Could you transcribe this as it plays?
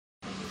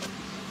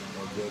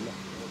Oh,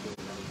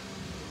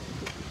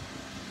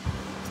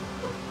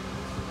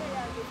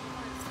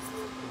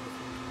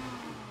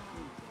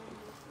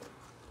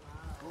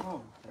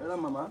 hello,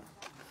 Mama.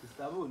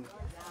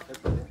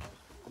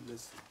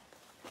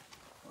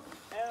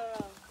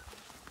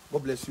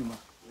 God bless you, ma.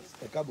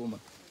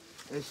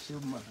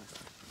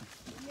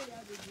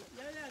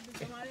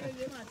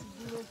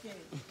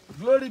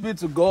 Glory be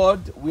to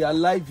God. We are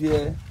live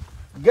here.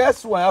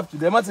 Guess who I have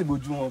today? Glory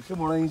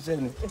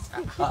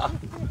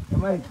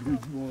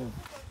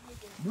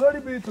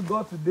be to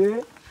God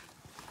today.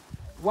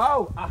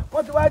 Wow.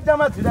 What do I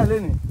jam at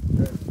today?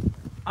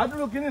 I don't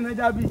look in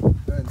Najabi.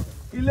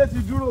 He let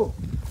you duro.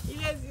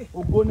 Guess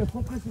who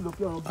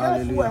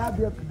I have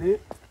here today?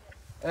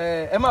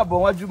 Emma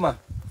Bonwajuma,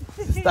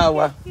 sister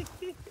wa.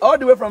 All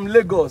the way from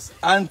Lagos,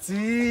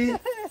 Auntie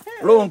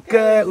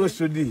Ronke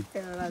Oshodi.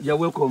 You're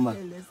welcome, ma.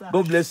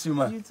 God bless you,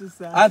 ma. You too,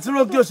 sir. Auntie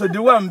Ronke Oshodi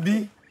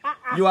 1B,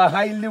 you are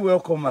highly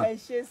welcome, ma.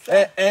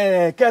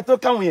 Keto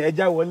kan yin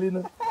eja wole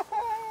na.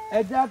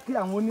 Eja ki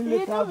awon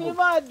onile kaabo.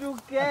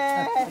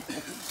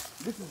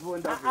 This is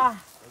wonderful.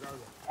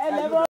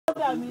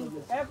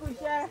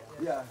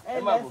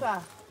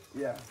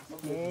 Yeah.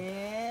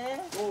 Yeah.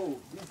 Oh,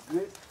 this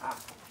great.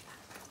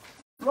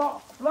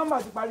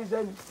 Plumber ti parí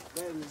iṣẹ́ ni.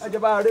 Ẹ jẹ́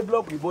bá rẹ́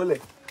block ìbọ́lẹ̀.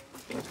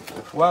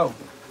 Wow.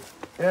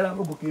 Ẹ ra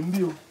gbogbo kì í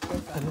bí o.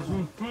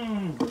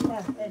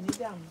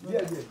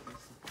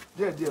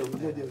 Díẹ̀.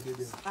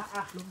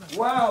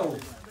 Wow.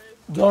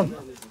 John.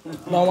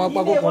 Now one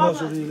pago kono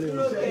sórí ilé.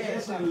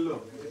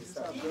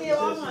 Ilé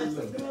wa ma ti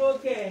dúró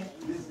kẹ́.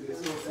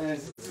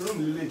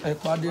 Ẹ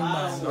pàdé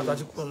ma ọ̀tá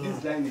ti kọ́ lọ. This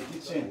guy in the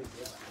kitchen.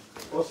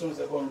 Also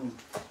second room.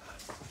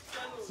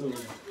 So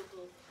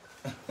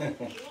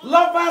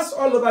lovers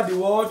all over the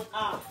world,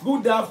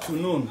 good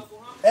afternoon.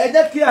 Ẹ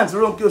jẹ́ kí Aunty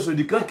Ronke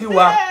Oshodi kan kí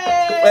wa.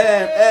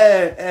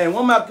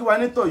 Wọ́n máa kí wa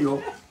ní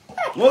Tọ̀yọ́.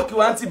 Wọ́n kí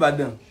wa ní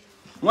Ibadan.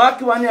 Wọ́n á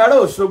kí wa ní ará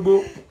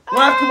Òṣogbo.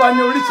 Wọ́n á kí wa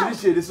ní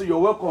oríṣiríṣi èdè, so you're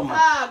welcome.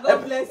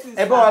 God bless you.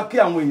 Ẹ bá wa kí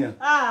àwọn èèyàn.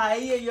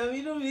 Iye yo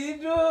inú mi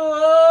dùn.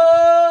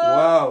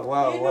 Wow.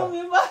 Inú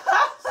mi bá.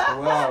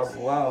 Wow.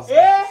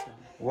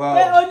 Wow.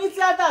 Pé oní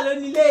tíátà ló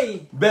nílé yìí.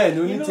 Bẹ́ẹ̀ ni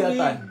oní tíátà.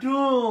 Inú mi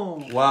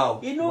dùn. Wow.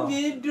 Inú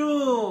mi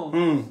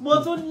dùn. Mo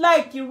tún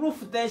like roof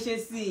tẹ́ ṣe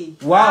sí.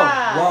 Wow.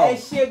 Ẹ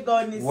ṣé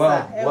gan ni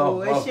sir. Ẹ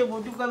wò ẹ ṣé mo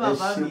dúpẹ́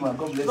bàbá mi.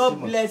 God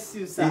bless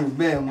you sir.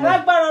 Amen.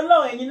 Lágbára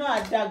Ọlọ́run ẹ̀yin náà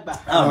á dàgbà.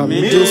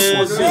 Àmín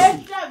Jésù. Ẹ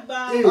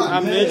dàgbà.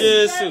 Àmín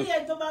Jésù.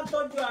 Ẹ̀yin tó bá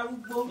tọ́jú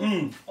arúgbó.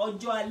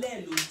 Ọjọ́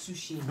alẹ́ ló tún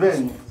ṣe. Bẹ́ẹ̀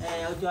ni.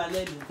 Ọjọ́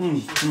alẹ́ ló tún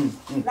ṣe.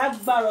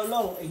 Lágbára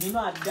Ọlọ́run ẹ̀yin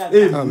náà á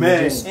dàgbà.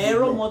 Amen.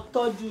 Ẹ̀rọ mo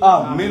tọ́jú.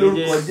 Àmín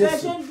lórúkọ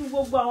Jésù. Ṣé ń du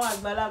gbogbo àwọn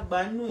àgbàlagbà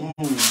nù yìí? Ní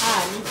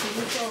ti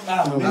ní sọ̀rọ̀.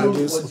 Àmín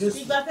lórúkọ Jésù.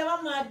 Ìgbà tẹ́ bá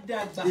máa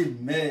dàgbà.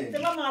 Amen.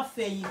 Tẹ́ bá máa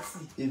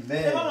fẹ̀yìntì.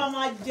 Amen. Tẹ́ bá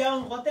máa jẹun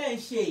nǹkan tẹ́ ń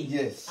ṣe yìí.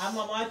 Yes.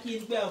 Àmọ́ máa kí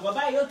n pé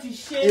bàbá yìí ó ti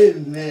ṣe.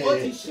 Amen. Ó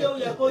ti ṣe ó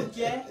yẹ kó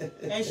jẹ.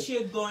 Ẹ ṣé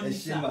gan ni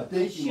sà.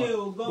 Ẹ ṣé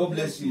o. God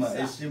bless you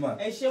sà.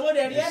 Ẹ ṣé mo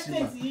dẹ̀ rí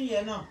estate yìí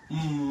yẹn náà.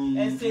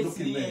 Estate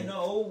yìí yẹn náà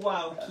ó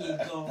wà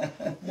òkè gan.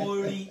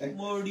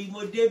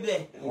 Mo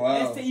débẹ̀.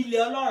 Estate ilé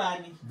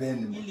ọlọ́ràá ni.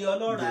 Ilé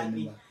ọlọ́ràá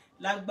ni.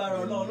 Lágbára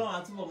Ọlọ́run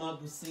àtúbọ̀ máa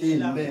bù sí i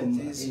lápò.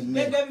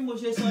 Gẹ́gẹ́ bí mo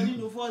ṣe sọ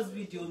nínú first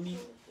video mi,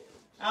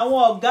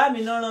 àwọn ọ̀gá mi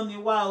náà rán mi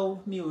wá o,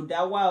 mi ò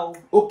dá wá o.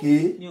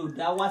 Okay. Mi ò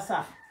dá wá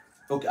sà.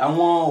 Okay,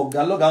 àwọn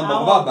ọ̀gá lọ́gá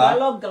àwọn bàbá.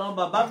 Àwọn ọ̀gá lọ́gá àwọn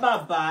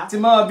bàbá. Tí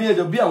máa bí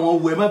ẹjọ́ bí àwọn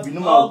owó ẹ má bínú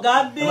máa.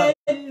 Ọ̀gá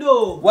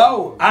Bello.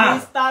 Wow.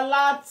 Mr.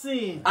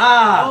 Latin.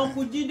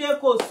 Uncle Jide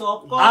kò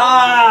sọ́kọ́.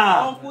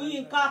 Uncle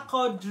Yinka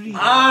Quadri.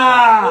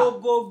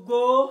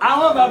 Ogogo.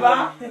 Àwọn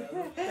bàbá.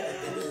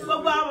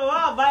 Gbogbo àwọn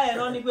bàbá ẹ̀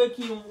rán ni pé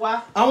kí n wá.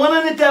 Àwọn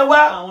náà ní kẹ́ wá.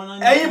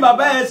 Ẹ̀yin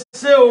bàbá ẹ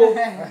ṣé o.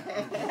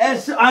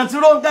 Aunty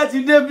Ronke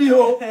ti dé bí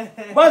o.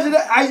 Bó ṣe dé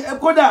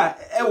kódà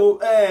ẹ wò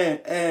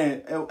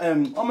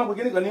ọmọ pé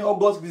kíní kan ní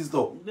August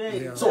visitor.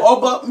 So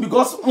August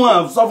because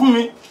wọ́n sọ fún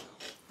mi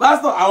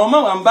pastor àwọn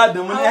máa wà ń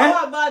Ìbàdàn mo ní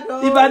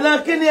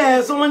Ìbàdàn kíní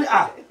ẹ sọ wọ́n ní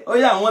ó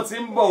yá àwọn tí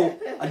ń bọ̀ o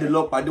àdè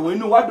lọ pàdé wọn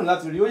inú wa dùn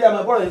láti rí ó yá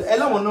máa bọ̀rọ̀ ẹ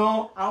láwọn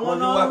náà àwọn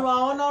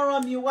náà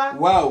rán mi wá.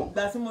 Wow.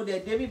 Ìgbà tí mo dẹ̀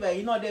dé bíbà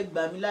yìí náà dẹ̀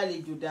gbà mí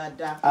lálejò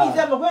dáadáa.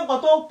 Ìjẹ́ mọ̀ pé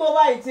nǹkan tó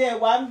báyìí tí ẹ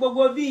wà ń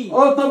gbogbo bíi. Ó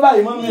tó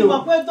báyìí mọ́ mi o.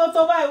 Ìmọ̀ pé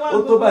tó báyìí wà ń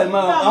gbogbo. Ó tó báyìí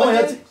máa àwọn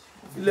yẹn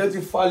ilẹ̀ ti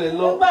falẹ̀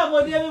lọ. Nígbà mo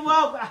dé bíbá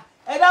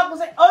ẹ dákun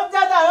sẹ́ ó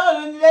jáde àwọn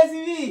ló nílé sí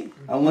bí.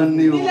 Àwọn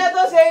ní o. Nílé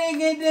tó ṣe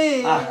yingide.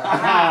 Ẹ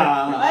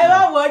bá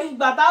wọrí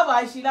ìgbà táwa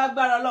ṣí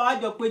lágbára Ọlọ́run á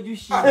jọ péjú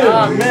ṣí.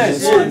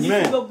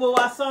 Amen. Gbogbo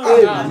wa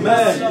sọ̀rọ̀.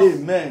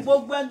 Amen.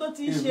 Gbogbo ẹni tó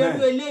ti ń ṣe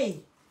irú eléyìí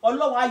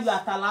Ọlọ́run ayọ̀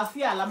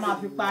àtàlàáfíà la máa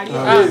fi parí.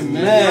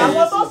 Amen.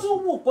 Àwọn tó tún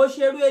wù kó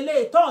ṣe irú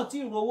eléyìí tọ́hún tí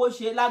ìrówó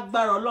ṣe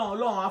lágbára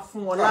Ọlọ́run á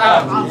fún wọn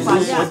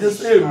láǹfààní àti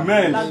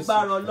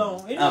lágbára Ọlọ́run.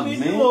 Inú mi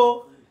dùn o.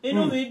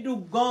 Inú mi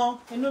dùn gan,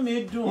 inú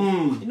mi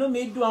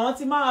dùn àwọn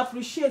tí máa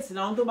appreciate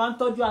àwọn tó máa ń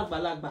tọ́jú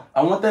àgbàlagbà.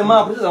 Àwọn tẹ́ máa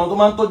appreciate àwọn tó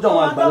máa ń tọ́jú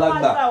àwọn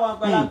àgbàlagbà.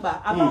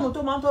 Àbáwọn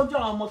tó máa ń tọ́jú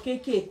àwọn ọmọ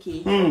kéékèèké.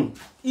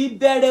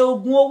 Ìbẹ̀rẹ̀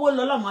ogun owó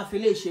lọ́lọ́ máa fi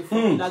lè ṣe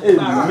fún mi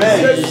lágbára.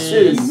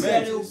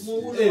 Ìbẹ̀rẹ̀ ogun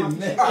owó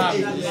lọ́lọ́ máa fi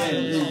lè ṣe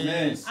fún mi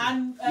lágbára.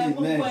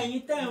 gbogbo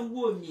ẹ̀yin tẹ́ ń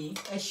wò mí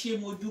ẹ ṣé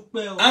mo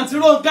dúpẹ́ o. Àǹtí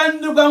Ronke ń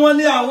dúpẹ́ wọn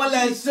ní àwọn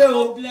lẹ ṣé o.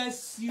 God bless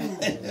you. Ẹ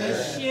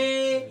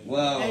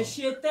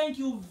ṣé thank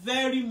you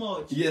very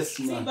much. Yes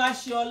ma. Tí bá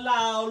ṣe ọlá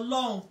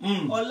Ọlọ́run,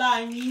 ọlá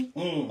yín,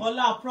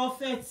 ọlá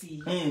prọfẹ̀tì.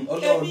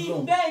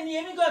 Bẹ́ẹ̀ ni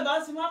èmi gan bá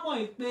ti máa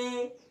mọ̀ pé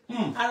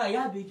ara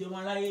ìyá àbèjì ọmọ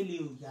aráyé lè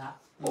ò yá.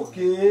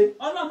 Okay.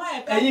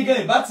 Ẹ̀yin gan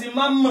ìbá ti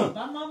máa mọ̀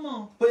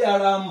pé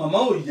ara màmá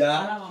ò yá.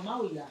 Ara màmá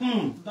ò yá.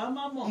 Bá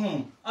máa mọ̀.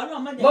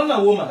 Lọ́nà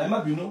wo mà ẹ má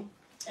bínú.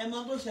 Ẹ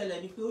mọ̀ tó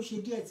ṣẹlẹ̀ ni pé ó ṣe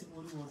díẹ̀ tí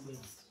mo rí wọn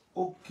gbẹ̀yìn.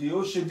 Okay,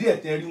 ó ṣe díẹ̀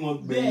tẹ́ rí wọn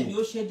gbẹ̀yìn. Bẹ́ẹ̀ ni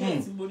ó ṣe díẹ̀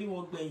tí mo rí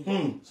wọn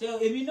gbẹ̀yìn. Ṣé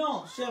èmi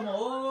náà ṣe mọ̀ ó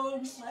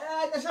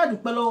ẹ ṣá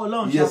dúpẹ́ lọ́wọ́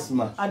Ọlọ́run ṣá. Yes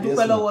ma.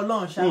 Adúpẹ́ lọ́wọ́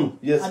Ọlọ́run ṣá.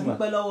 Yes ma.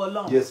 Adúpẹ́ lọ́wọ́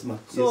Ọlọ́run. Yes ma.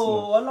 So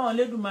Ọlọ́run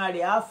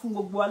Lédùmarè á fún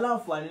gbogbo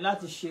aláǹfààní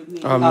láti ṣerú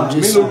èyí.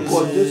 Àmín lórúkọ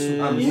Jésù.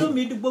 Inú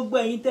mi dùn gbogbo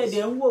ẹ̀yin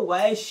tẹ̀dẹ̀ ń wò wá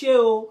ẹ ṣé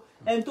o.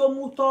 Ẹni tó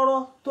mú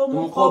tọ́rọ́, tó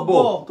mú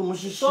kọ́bọ̀, tó mú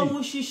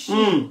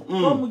ṣíṣí,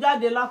 tó mú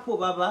jáde lápò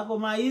bàbá kò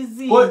máa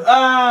easy. Kò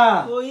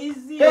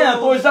easy. Kéèyàn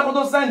tó iṣẹ́ kó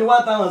tó sẹ́ndì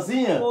 1,000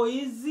 sí yàn. Kò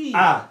easy.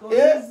 Kò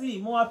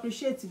easy. Mo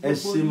appreciate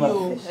gbogbo yín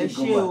o. Ẹ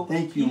ṣé o.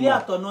 Ilé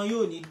àtọ̀nà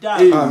yóò ní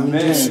dàrú.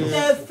 Ẹ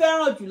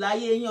fẹ́ràn jù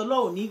láyé yín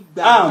Ọlọ́run ní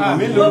gbà.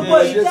 Gbogbo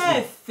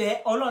ìtẹ́ ẹ̀fẹ́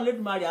Ọlọ́run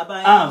Lédùmarè á bá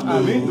yín.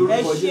 Ẹ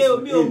ṣé o,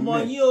 mi ò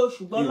mọ̀ yín o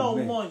ṣùgbọ́n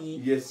Ọlọ́run mọ̀ yín.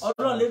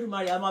 Ọlọ́run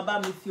Lédùmarè á máa bá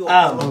mi fi ọ̀pọ̀.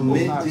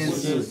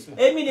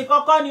 Èmi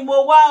nìkan kọ́ ni mo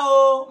wá o.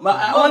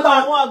 Àwọn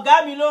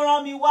ọ̀gá mi ló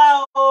rán mi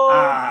wá o.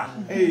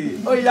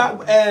 Ó yá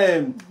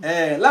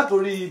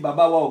látòrí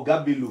bàbá wa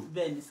ọ̀gá Bello.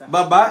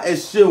 Bàbá ẹ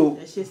ṣé o.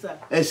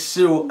 Ẹ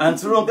ṣé o.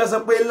 Àǹtí Ronke sọ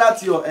pé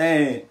láti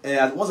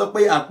wọ́n sọ pé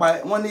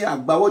wọ́n ní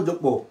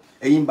àgbáwọ́jọpọ̀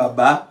ẹ̀yin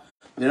bàbá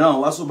ìran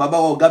wá so bàbá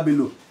wa ọ̀gá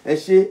Bello. Ẹ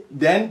ṣé.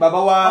 Then bàbá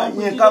wa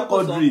Yínká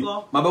Quadri,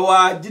 bàbá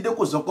wa Jídé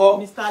Kòsọ́kọ́,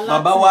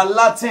 bàbá wa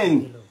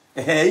Latin.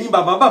 Ẹ̀yin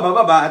bàbá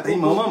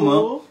àtẹ̀yin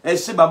mọ̀mọ́. Ẹ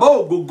ṣé bàbá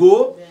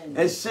Ògògó.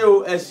 Ẹ ṣé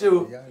o, ẹ ṣé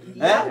o.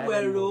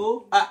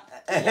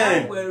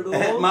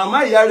 Màmá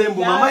ìyá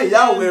Rainbow, màmá ìyá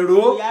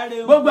Àwẹ̀rò,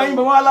 gbogbo ẹ̀yin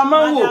bàbá wa la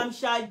máa ń wò.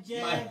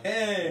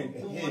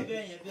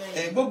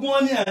 Gbogbo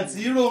wọn ní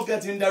àǹtí Ronke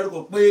ti ń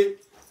darúkọ pé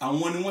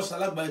àwọn ni wọ́n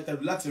ṣalágbàtà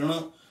láti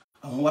rán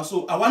àwọn wá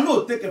so àwa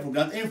náà take it for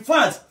granted. In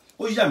fact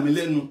ó yà mí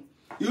lẹ́nu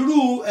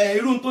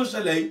irú tó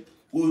ṣẹlẹ̀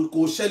kò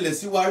ṣẹlẹ̀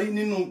sí wa rí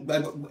nínú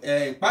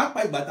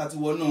pàápàá ìgbà tá ti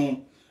wọnú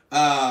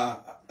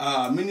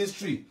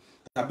ministry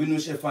tàbí inú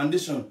iṣẹ́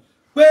foundation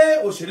pé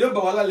òṣèré ọba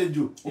wa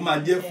lálejò ó máa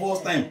jẹ́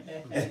first time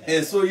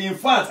so in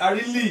fact I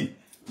really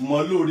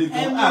mọ̀ lóore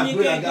gan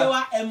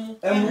àgbéraga ẹmu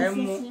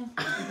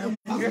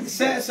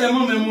ṣe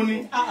mọ́ mẹ́mu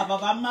ni.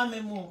 Bàbá má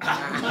mẹ́mu.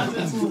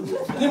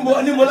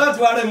 Níbo láti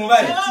wá rẹ̀ mú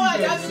báyìí.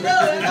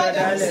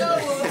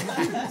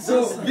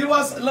 So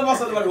viewers,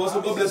 lovers all over the world,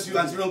 so God bless you.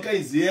 Aunty Ronke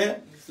is here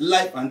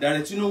live and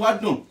direct. Inú wa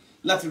dùn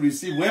láti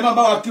receive wọn ẹ máa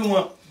bá wa kí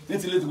wọn ní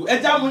tilé tó kù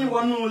ẹ já mú yín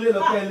wọnú ilé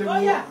lọ́kẹ́ ẹ léwu.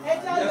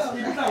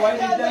 Ibi táwa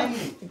ẹni dáìnì.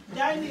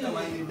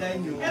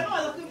 Ẹ má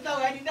lọ kí ibi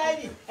táwa ẹni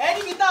dáìnì. Ẹni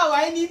ibi táwa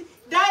ẹni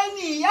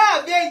dáìnì ìyá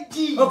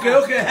àbẹ́jì. Okay. Ẹ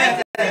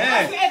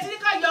ti ní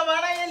ká yọ ọmọ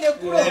aráyé lè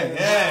kúrò.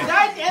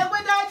 Dáìnì ẹ pé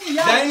dáìnì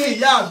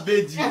ìyá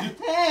àbẹ́jì.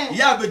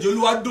 Ìyá àbẹ́jì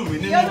olúwa dùn mí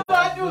nínú.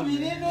 Olúwa dùn mí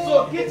nínú. So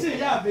kìtì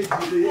ìyá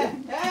àbẹ́jì rèé.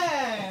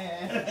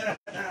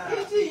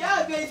 Kìtì ìyá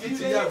àbẹ́jì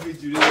rèé. Ìyá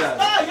àbẹ́jì rèé.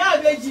 Ìyá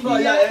àbẹ́jì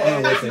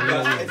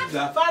rèé.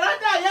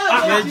 Farada ìyá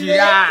àbẹ́jì rèé.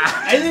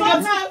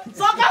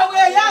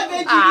 Sọ́kàwé ìyá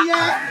àbẹ́jì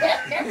rèé.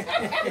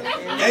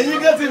 Ẹ̀yin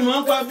gẹ́ ti mọ̀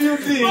ń pa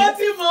building. Mo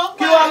ti mọ̀ ń pa.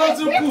 Kí wá ló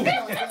tún kù?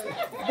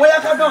 Bóyá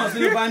ká bá wọn sí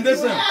ní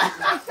foundation.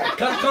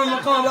 Kán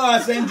bá wa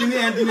ṣe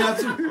engineer 2.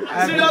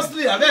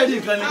 Seriously, abẹ́rẹ́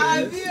nìkan ni.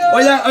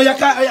 Ọya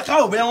ká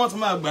ò bóyá wọ́n tún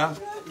máa gbà.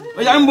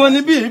 Ọya ń bo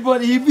níbí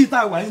ibi tá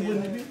a wà ń bo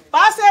níbí.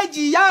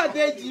 Pásẹ̀jì ìyá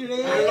àbẹ́jì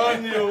rèé. Ẹ̀rọ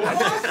ni o.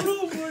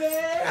 Rúùmù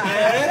rèé.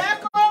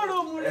 Second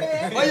room rèé.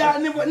 Ọya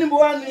níbo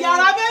wá ni.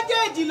 Yàrá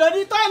méjèèjì ló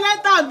ní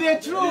toilet and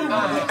bathroom.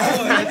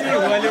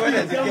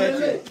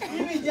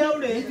 Ibi ìjẹun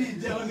rèé.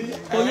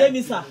 Kò yé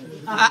mi sà.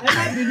 Ẹ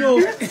má bínú o.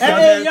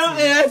 Èèyàn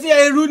ti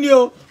eru ni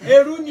o.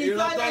 Eru ni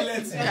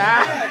tọ́lẹ̀tì.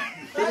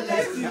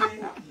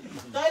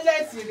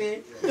 Tọ́lẹ̀tì rèé.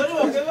 Torí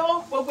wọ́n pé wọ́n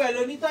gbogbo ẹ̀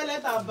ló ní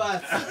toilet and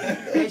bath.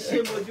 Ẹ ṣé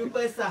mo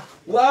dúpẹ́ sà.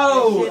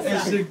 Wow, ẹ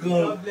ṣé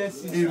gan.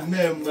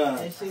 Remember.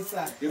 Ẹ ṣé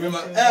sà.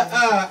 Remember.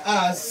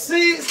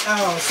 See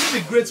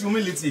the great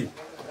humility.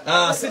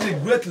 See the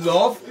great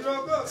love.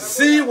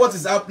 See what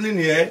is happening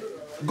here.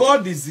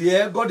 God is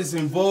here. God is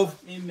involved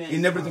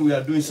in everything we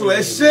are doing. So ẹ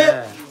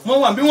ṣé mo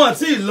wà bí wọ́n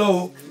ti lọ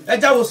o. Ẹ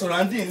jáwọ́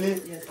surrounding ilé.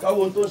 Káwọ́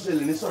ohun tó ń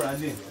ṣẹlẹ̀ ní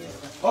surrounding.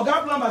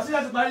 Ọ̀gá plumber sí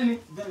láti parí ni.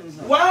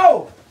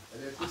 Wow!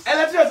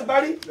 Electric ti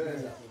parí.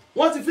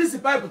 Wọ́n ti fix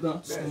pipe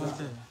tán.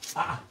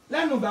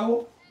 Lẹ́nu ìgbà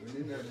wo?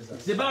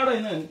 Ṣé bá ọ̀rọ̀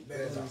yìí náà ni?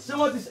 Ṣé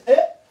wọ́n ti ṣe?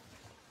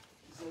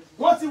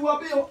 Wọ́n ti wọ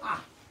bí o.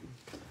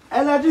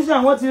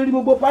 Electrician wọ́n ti rí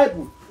gbogbo pipe.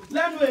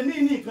 Lẹ́nu èní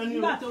ní ìkan ni o.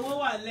 Nígbà tó wọ́n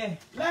wà lẹ̀.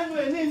 Lẹ́nu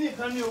èní ní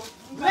ìkan ni o.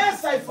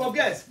 Lest I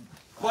forget.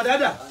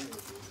 Bọ̀dádà.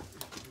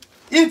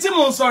 In tí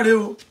mo ń sọ rèé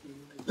o.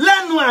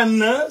 Lẹ́nu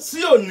àná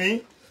sí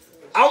òní.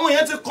 Àwọn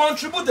èèyàn ti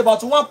contribute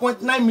about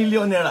 1.9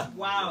 million naira.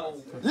 Wow.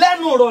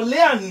 Lẹ́nu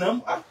ìrọ̀lẹ́ àná.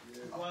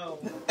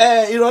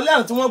 Ìrọ̀lẹ́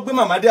àná tí wọ́n gbé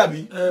màmá dé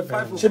àbí.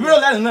 Ṣèbí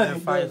ìrọ̀lẹ́ àná náà ni.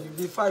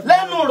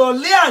 Lẹ́nu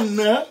ìrọ̀lẹ́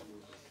àná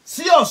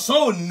sí ọ̀sán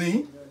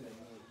òní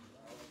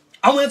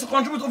àwọn èèyàn ti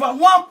contribute over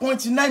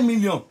 1.9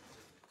 million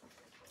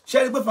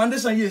ṣe rí pé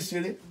foundation yìí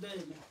ṣeré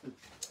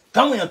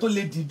káwọn èèyàn tó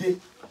lè dìde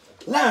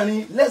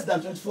láàrin less than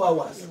 24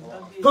 hours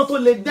kan tó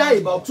lè dá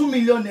about 2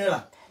 million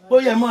naira ó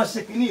yẹ máa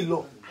ṣe kínní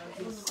lọ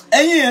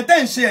ẹ̀yin èèyàn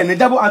tẹ́ ń ṣe ẹ̀ ní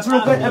jábọ̀ àti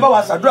rúpẹ́ ẹ bá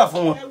wa ṣàdúrà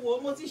fún wọn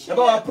ẹ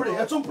bá wa pray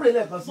ẹ tún pray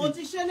lẹ́ẹ̀kan sí. mo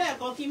ti ṣe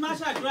lẹ́ẹ̀kan kí n má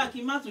ṣàdúrà kí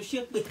n má tún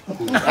ṣe pé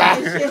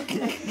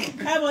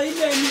ẹ mọ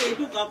ilé ẹni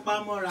èdùn kan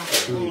pamọ́ra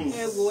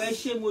ẹ wò ẹ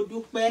ṣé mo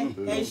dúpẹ́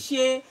ẹ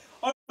ṣé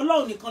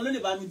Ọlọ́run nìkan ló lè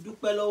bá mi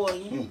dúpẹ́ lọ́wọ́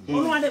yín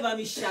Ọlọ́run á lè bá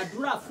mi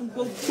ṣàdúrà fún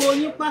gbogbo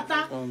yín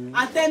pátá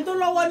àtẹni tó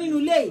lọ́wọ́ nínú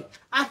ilé yìí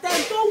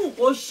àtẹni tó wù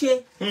kó ṣe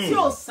tí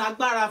ò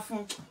ságbára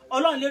fún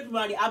Ọlọ́run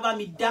Lédùmarè á bá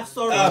mi dá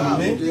sọ̀rọ̀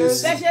bẹ́ẹ̀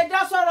ṣe dá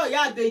sọ̀rọ̀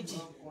ìyá ìbejì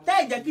tẹ́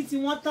ẹ̀ jẹ́ kí tí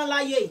wọ́n tán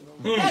láyé yìí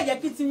tẹ́ ẹ̀ jẹ́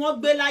kí tí wọ́n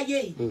gbé láyé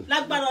yìí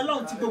lágbára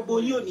Ọlọ́run tí gbogbo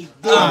yín ò ní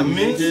gbé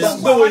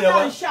gbogbo wa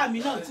tá ń ṣàmì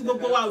náà tí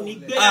gbogbo wa ò ní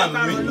gbé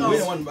lágbára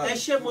Ọlọ́run ẹ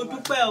ṣé mo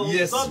dúpẹ́ o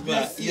God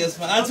bless you.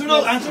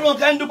 àtúrò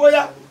kẹ́ńdú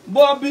bóyá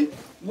Bobby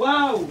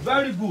wow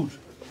very good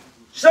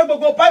ṣé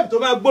gbogbo pipe tó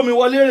máa gbómi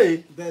wọlé rèé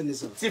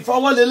ti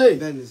fọwọ́ lélẹ̀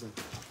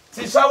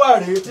ti ṣáwà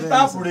rèé ti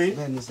táàpù rèé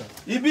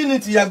ibi ni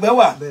ti yàgbẹ́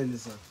wà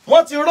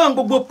wọ́n ti rán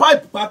gbogbo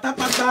pipe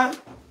pátápátá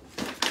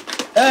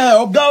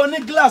ọ̀gá oní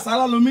glass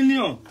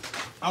alálùmíníọ̀n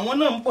àwọn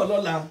náà ń pọ̀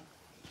lọ́la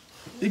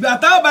ìgbà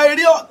tábà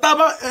eré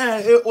tábà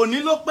òní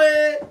ló pé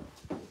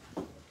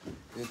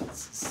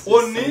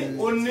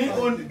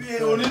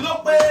òní ló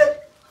pé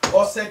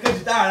ọ̀sẹ̀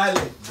kejì tá ara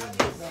lẹ̀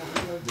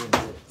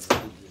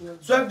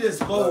 12 days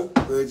kọ́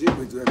o ti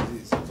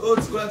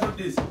kọ́ 12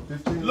 days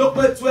ló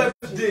pé 12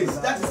 days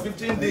that is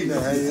 15 days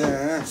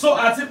so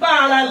àtipá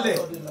ara lẹ̀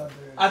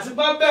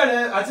àtipá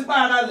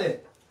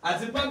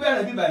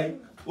bẹ̀rẹ̀ bíbáyìí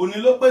òní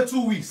ló pé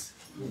 2 weeks.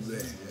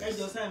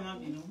 Ẹjọ́ sáà má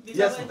bínú.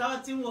 Yes ma. Táwọn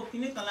tí wo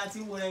kíní kan láti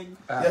wo ẹni.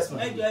 Yes ma.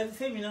 Ẹjọ́ ẹ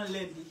fẹ́ mi náà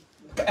lẹ́bi.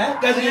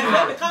 Kẹ́sì yìí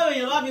ni. Káwọn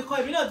èèyàn wá mi kọ́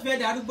ìbí náà ti fẹ́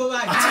darúgbó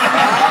báyìí.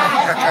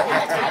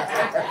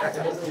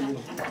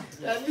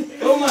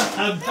 Ó mà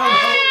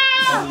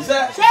ṣe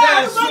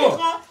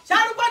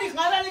arúgbó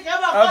nìkan lẹ́ni kẹ́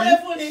bá kọ́lé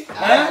fún ni.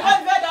 Wọ́n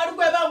ti fẹ́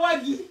darúgbó ẹ bá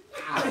wági.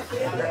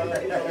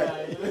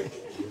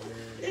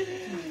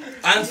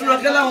 àǹtí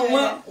Ronke láwọn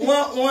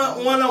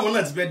wọ́n láwọn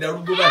náà ti fẹ́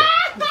darúgbó báyìí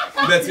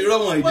bẹ́ẹ̀ ti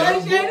rọ́wọ́n ìdarúgbó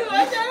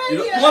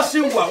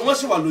wọ́n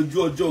sì wà lójú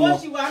ọjọ́ wọn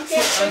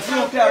àǹtí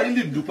Ronke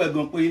àrílì dúpẹ́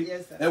gan pé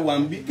ẹ wà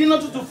ń bí kí náà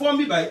tuntun fọ́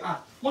bí báyìí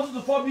wọ́n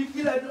tuntun fọ́ bí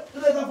kí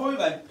lẹ́tọ́ fọ́ bí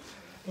báyìí.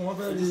 wọ́n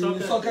fẹ́ di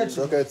socket.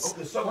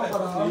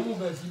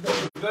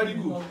 Very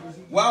good.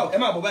 Wow, ẹ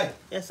máa bọ̀ báyìí.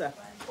 Yes sir.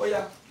 Ó yá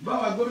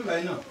báwa gbó bí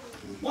báyìí náà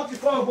wọ́n ti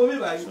fọ́ gbó bí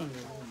báyìí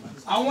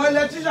àwọn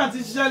electrician ti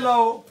ṣiṣẹ́ lọ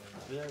o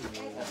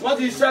wọ́n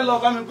ti ṣiṣẹ́ lọ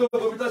bá mi pé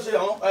gbogbo tó ṣe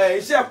àwọn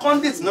iṣẹ́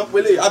conduit náà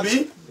pélé yìí àbí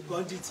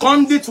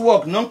conduit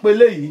work náà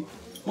pélé yìí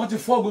wọ́n ti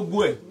fọ́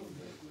gbogbo ẹ̀.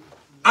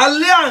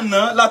 Alẹ́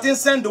àná la ti ń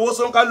send owó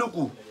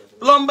sọ́nkálùkù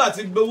plumber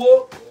ti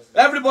gbowó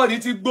everybody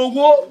ti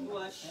gbowó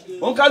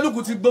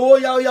ònkálùkù ti gbowó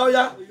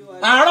yáyáyá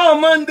àárọ̀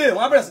Monday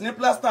wọ́n á bẹ̀rẹ̀ sí ní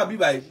plaster bí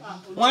báyìí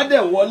wọ́n á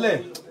dẹ̀ wọlé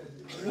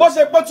bó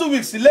ṣe pé 2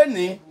 weeks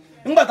lẹ́nìí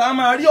nígbà tá a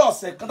máa rí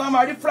ọ̀sẹ̀ kan tá a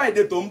máa rí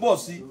Friday tó ń bọ̀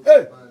sí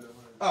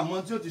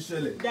àmọ́ tí ó ti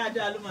ṣẹlẹ̀.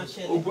 Dáadáa ló máa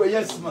ṣẹlẹ̀. Ògo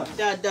yes ma.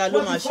 Dáadáa ló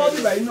máa ṣẹlẹ̀. Wọ́n ti fọ́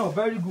bíbá yìí náà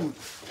very good.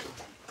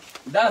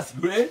 That's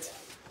great.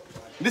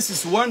 This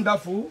is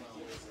wonderful.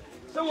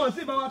 Ṣé wọ́n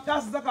sì bá wa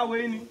káàsì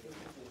sákàwé ni?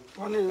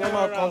 wọ́n ní wọ́n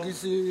máa kangi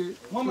sí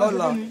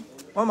lọ́la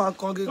wọ́n máa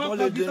kangi kán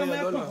lè dé yẹn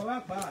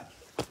lọ́la.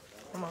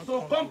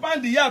 So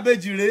compound ìyá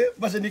àbèjì rèé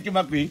bó ṣe ní kí n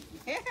máa pè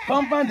é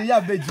compound ìyá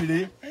àbèjì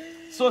rèé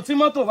so tí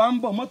mọ́tò bá ń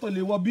bọ̀ mọ́tò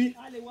lè wọ bí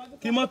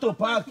kí mọ́tò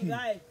páàkì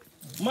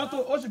mọ́tò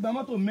ó sì gba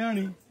mọ́tò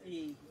mẹ́rin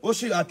ó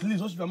sì at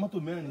least ó sì gba mọ́tò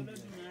mẹ́rin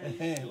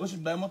ó sì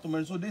gba mọ́tò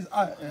mẹ́rin so this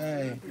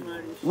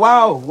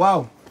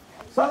wow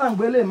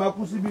sálàǹgbélé máa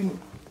kú síbí ni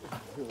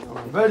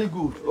very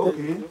good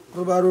okay.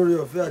 tó bá rórí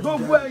ọ̀fẹ́ àjíjà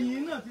gbogbo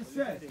ẹ̀yìn náà ti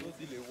sẹ́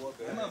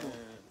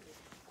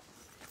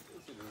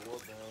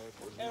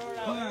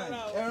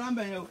ẹ̀rọ ń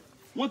bẹ̀yẹn o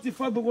wọ́n ti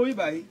fọ́ gbogbo yìí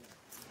báyìí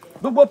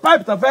gbogbo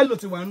pipe tán fẹ́ lò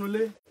ti wà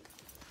nulẹ̀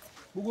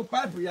gbogbo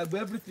pipe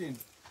ìyàgbẹ́ everything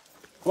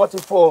wọ́n ti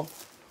fọ́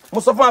mo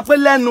sọ fún wa pé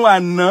lẹ́nu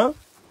àná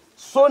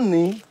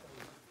sóní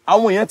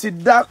àwọn èèyàn ti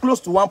dá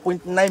close to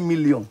 1.9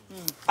 million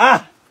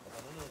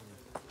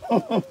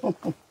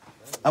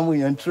àwọn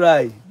èèyàn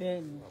try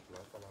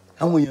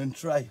àwọn èèyàn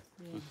try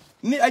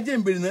ní ajé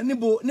ìbèrè náà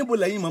níbo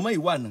lẹ́yìn màmá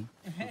yìí wà náà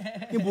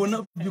níbo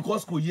náà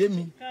because kò yé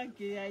mi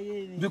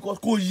because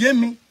kò yé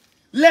mi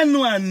lẹ́nu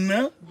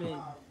àná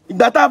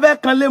ìgbà tá a fẹ́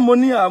kanlé mo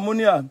ní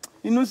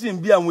inú sì ń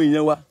bí àwọn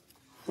èèyàn wa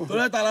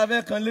torí ta la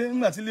fẹ́ kanlé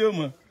nígbà tí ilé ò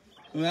mọ̀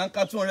ìyá ń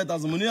ká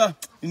 200,000 mo ní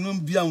inú ń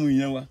bí àwọn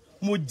èèyàn wa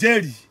mo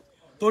jẹ́rìí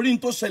torí n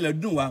tó ṣẹlẹ̀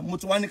dùn wá mo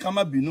ti wá ní ká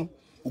má bínú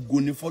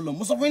ògo ni fọlọ́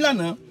mo sọ fún yín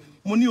lánàá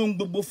mo ní ohun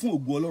gbogbo fún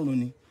ògo Ọlọ́run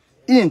ni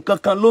nǹkan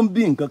kan ló ń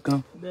bí nǹkan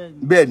kan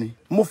bẹ́ẹ̀ ni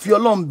mo fi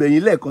Ọlọ́run bẹ̀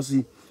yín lẹ́ẹ̀kan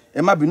sí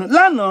ẹ má bínú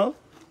lánàá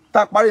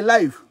tá parí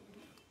live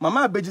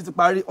màmá àbèjì ti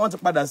parí wọ́n ti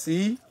padà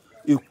sí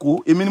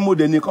Èkó èmi ni mo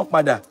dẹ̀ nìkan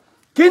padà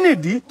kí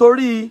nìdí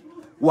torí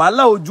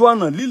wàhálà ojú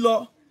ọ̀nà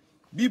lílọ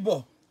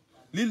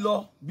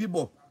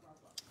bíbọ̀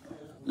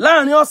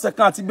láàrin ọ̀sẹ̀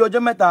kan àti bí ọjọ́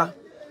mẹ́ta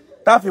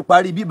tá fi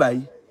parí bíbà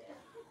yìí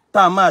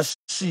tá máa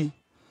ṣí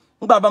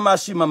Ngba bá máa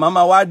ṣí màmá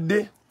máa wá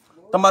dé.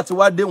 Tán bá ti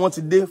wá dé, wọ́n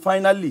ti dé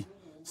finally.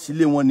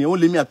 Sílé wọn ni ó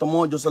lé mi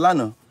àtọmọ jọ sọ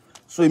lánàá.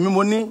 So èmi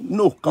mo ní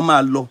no kan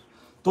máa lọ.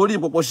 Torí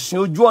pọ̀pọ̀ ṣìṣìn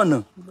ojú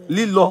ọ̀nà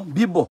lílọ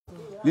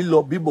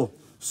bíbọ̀.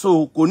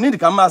 So kò need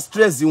ká máa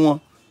stress wọn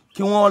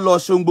kí wọ́n lọ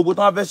ṣe ohun gbogbo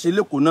tán bá fẹ́ ṣe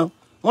lẹ́kọ̀ọ́ náà.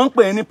 Wọ́n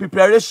pè é ní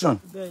preparation.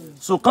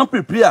 So kan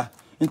prepare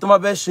in tán bá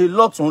fẹ́ ṣe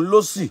lọ́tùn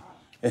lósì.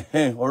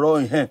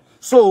 Ọ̀rọ̀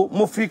so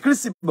mo fi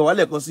Kristi bẹ̀ wá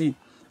lẹ́ẹ̀kan sí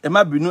ẹ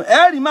má bínú.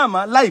 Ẹ rí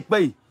màmá láìpẹ́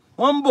yìí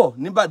wọ́n ń bọ̀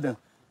ní Ìbàdàn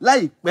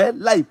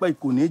láìpẹ́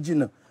kò ní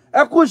jìnnà.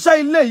 Ẹ kú iṣẹ́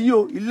ilé yìí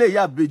o, ilé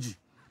ìyá ìbejì.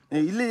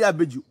 Ilé ìyá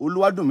ìbejì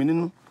Olúwadùn mi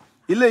nínú.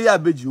 Ilé ìyá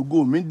ìbejì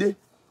ògo mi dé.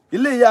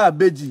 Ilé ìyá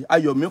ìbejì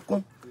ayọ̀ mi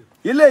kún.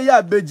 Ilé ìyá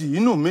ìbejì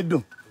inú mi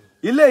dùn.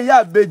 Ilé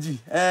ìyá ìbejì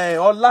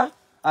ọlá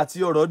àti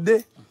ọ̀rọ̀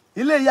dé.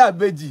 Ilé ìyá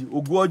ìbejì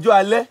ògo ọjọ́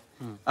alẹ́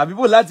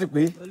àbíbò láti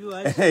pé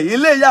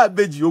ilé ìyá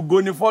ìbejì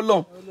ògo ni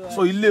fọ́lọ́run.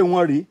 So ilé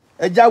wọn rèé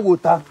ẹ jáwó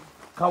ta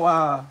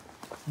káwa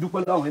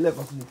dúpẹ́ lọ́wọ́ ilé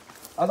ẹ̀kọ́ sí i.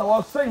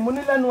 Àtàwọn sẹ́yìn mo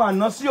ní lẹ́nu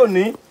àná sí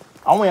òní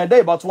àwọn èèyàn dé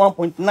about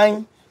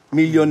 1.9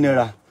 million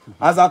naira.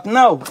 As at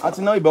now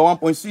àti náà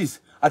about 1.6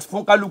 àti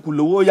fún kálukú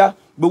lówó yá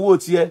gbowó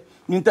tiẹ̀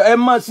ẹ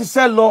má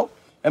ṣiṣẹ́ lọ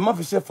ẹ má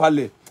fi ṣe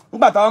falẹ̀.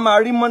 Nígbà táwọn máa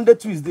rí Monday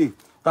Tuesday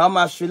táwọn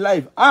máa ṣe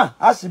live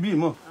á sì bí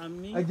ìmọ̀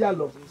ẹ já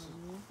lọ.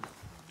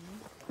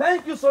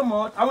 Thank you so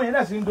much. Àwọn èèyàn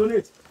náà sì ń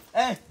donate.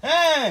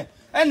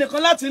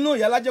 Ẹnìkan láti inú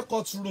Ìyálájé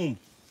courtroom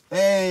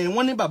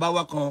wọ́n ní bàbá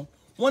wa kan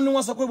wọ́n ní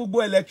wọ́n sọ pé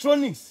gbogbo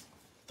electronics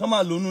tó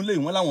máa lò nínú ilé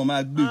wọn láwọn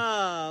máa gbé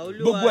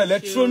gbogbo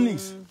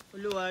electronics.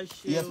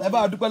 Yes, ẹ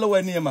bá dúpẹ́ lọ́wọ́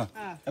ẹni ẹ mà.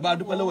 Ẹ bá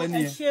dúpẹ́ lọ́wọ́ ẹni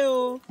ẹ. Ẹ ṣé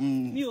o.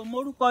 Mi ò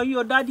mọrúkọ yín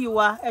o dádì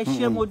wa. Ẹ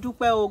ṣé mo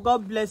dúpẹ́ o.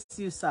 God bless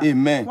you sir.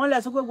 Amen. Wọ́n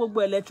lè sọ pé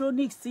gbogbo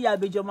electronics tí ìyá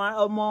ìbejì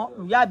ọmọ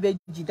ìyá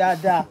ìbejì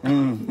dáadáa.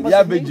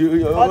 Ìyá ìbejì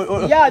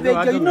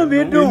inú mi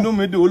dùn. Inú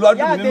mi dùn.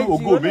 Olúwadùn mi nínú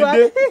ògo mi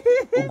dé.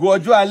 Ògo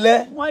ọjọ́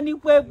alẹ́. Wọ́n ní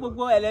pé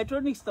gbogbo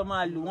electronics tó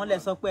máa lò wọ́n lè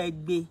sọ pé ẹ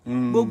gbé.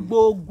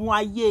 Gbogbo ogun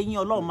ayé yín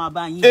Ọlọ́run máa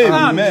bá yín.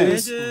 Amen.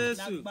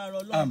 Lágbára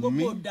Ọlọ́run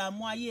gbogbo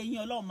ìdààmú ayé yín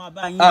Ọlọ́run máa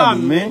bá yín.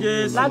 Amen.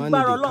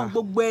 Lágbára Ọlọ́run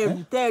gbogbo ẹrù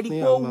tẹ́ rí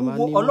pé ó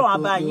wúwo Ọlọ́run á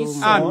bá yín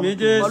sọ.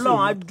 Ọlọ́run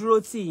á dúró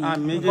tì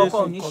yín.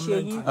 Kọ́kọ́ ò ní ṣe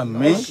yín.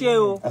 Ẹ ṣé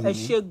o. Ẹ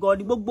ṣé gan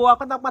ni gbogbo wa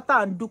pátápátá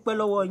à ń dúpẹ́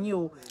lọ́wọ́ yín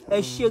o.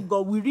 Ẹ ṣé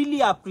gan. We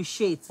really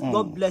appreciate.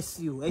 God bless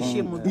you. Ẹ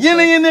ṣé mo dúpẹ́.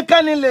 Yínníyínní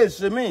ká ní lè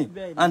ṣe mí.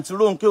 Aunty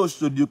Ronke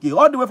Oshodi okay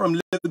all the way from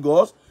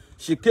Lagos.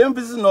 She came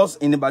visiting us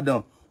in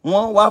Ibadan.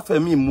 Wọ́n wá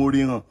fẹ̀mí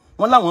ìmoore hàn.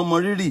 Wọ́n láwọn mọ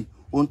rírì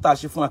ohun tá a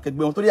ṣe fún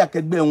akẹgbẹ́ wọn torí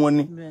akẹgbẹ́ wọn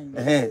ni.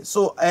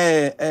 So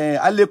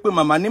a lè pe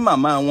màmá ní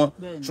màmá wọn.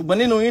 Ṣùgbọ́n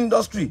nínú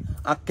industry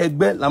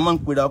akẹgbẹ́ la máa ń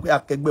pera pé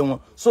akẹgbẹ́ wọn.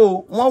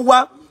 So wọ́n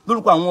wá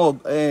lórúkọ àwọn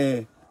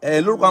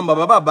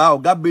bàbá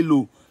ọ̀gá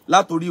Bello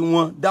látòrí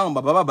wọn dáhùn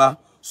bàbá.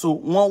 So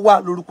wọ́n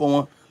wá lórúkọ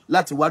wọn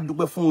láti wá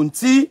dúpẹ́ fún ohun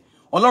tí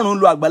Ọlọ́run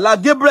lo Àgbàlá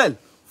Gabriel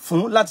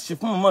fún láti ṣe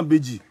fún màmá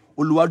ìbejì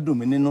Olúwadùn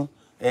mi nínú.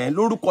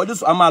 Lórúkọ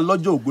Jésù a máa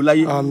lọ́jọ́ ògo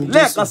láyé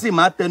lẹ́ẹ̀kan sí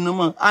máa tẹnu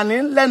mọ́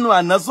àní lẹ́nu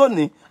àná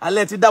sóní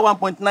alẹ́ ti dá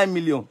 1.9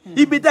 million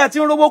ibi tẹ́ ti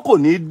ń rówó kò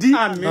ní dí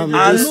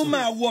àánú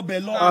máa wọbẹ̀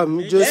lọ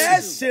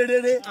ẹ ṣe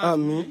rere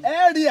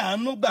ẹ rí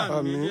àánú gbà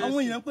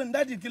àwọn èèyàn pé ní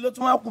dádì kí ló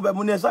tún wá kú bẹ́ẹ̀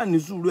mo ní ẹ sáà ní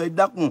sùúrù ẹ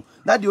dákun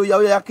dádì ó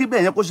yá kí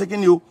bẹ́ẹ̀ yẹn kó ṣe kí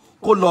ni o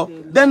kó lọ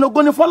dẹnu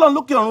ogún ní fọlọ́run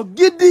lókè ọ̀run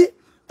gidi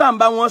tá à ń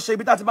bá wọn ṣe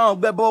ibi tá ti bá wọn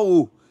gbẹ́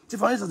bọ́ọ̀ tí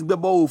foundation ti gbẹ́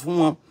bọ́ọ̀ fún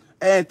wọn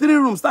 3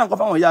 rooms tá à ń kọ́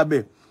fáwọn ìyá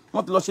bẹ̀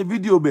wọ́n ti lọ ṣe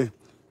fídíò bẹ̀.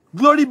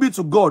 Glory be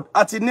to God.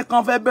 Àti ní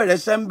kan fẹ́ bẹ̀rẹ̀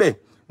ṣẹ́ńbẹ̀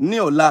ní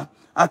ọ̀la.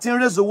 Àti ń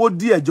raise owó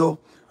díẹ̀ jọ.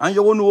 À ń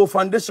yọwọ́ ní owó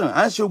foundation.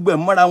 À ń ṣe gbogbo ẹ̀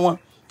mọ́ra wọn.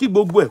 Kí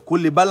gbogbo ẹ̀ kó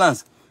lè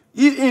balance.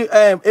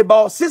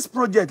 About 6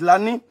 projects la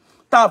ní.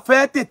 Tá a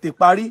fẹ́ tètè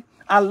parí.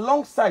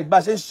 Alongside bá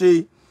a ṣe ń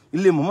ṣe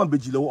ilé mọ̀mọ́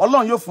ìbejì lọ́wọ́.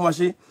 Ọlọ́run yóò fún wa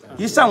ṣe.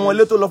 Kì í ṣàwọn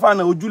ilé tó lọ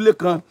fáwọn ojúlé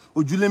kan,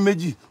 ojúlé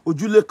méjì,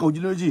 ojúlé kan,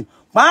 ojúlé méjì.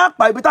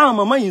 Pàápàá ibi táwọn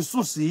mọ̀mọ́ yìí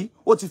sùn sí,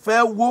 ó ti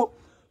fẹ́ wó.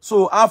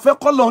 So a fẹ́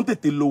k'Ọlọ́run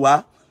tètè lò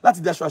wá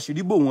láti daṣọ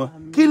àṣírí bò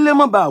wọ́n. Kí ilé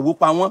mọ́ bá wó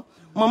pa wọ́n.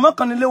 Mọ̀mọ́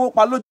kan nílé wó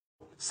pa lójú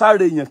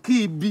sáré èèyàn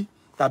kí ibi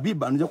tàbí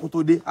ìbànújẹ́ kó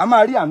tó dé a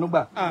máa rí àánú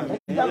gbà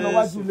ẹ já lọ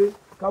wájú ilé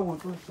káwọn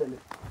tó ń ṣẹlẹ̀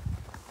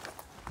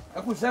ẹ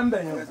kú iṣẹ́ ń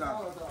bẹ̀ yẹn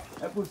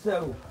ẹ kú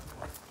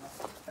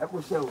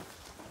iṣẹ́ o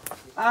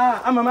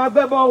a màmá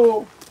gbẹ́ bọ́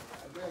o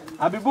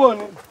àbí bó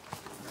ni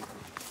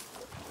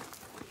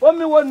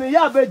omi wo ni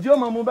ìyá àbejì ó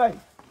máa mú báyìí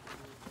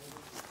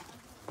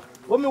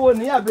omi wo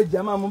ni ìyá àbejì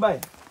á máa mú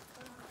báyìí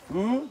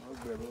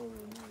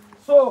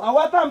so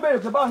àwa tá à ń béèrè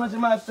pé báwo náà ṣe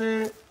máa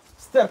ṣe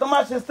step tó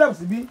máa ṣe steps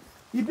bí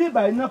ibi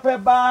ìbàyìí náà fẹ́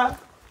bá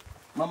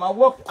màmá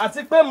work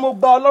àti pé mo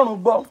gba Ọlọ́run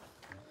gbọ́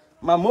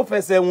màmá ó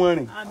fẹsẹ̀ wọn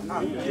rìn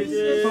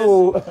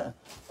so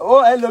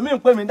ó ẹlòmíì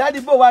pè mí dádì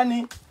bò wá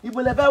ní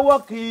ibo lẹ fẹ́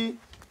wọ́ọ̀kì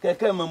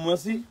kẹ̀kẹ́ mọ̀mọ́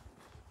sí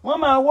wọ́n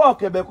máa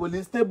wọ́ọ̀kì ẹ̀bẹ̀ kò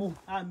ní stable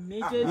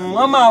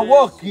wọ́n máa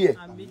wọ́ọ̀kì ẹ̀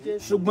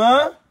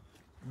ṣùgbọ́n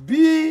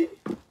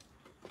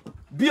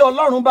bí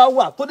Ọlọ́run bá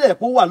wà tó dẹ̀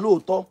kó wà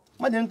lóòótọ́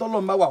má jẹ́ nítorí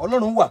Ọlọ́run bá wà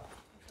Ọlọ́run wà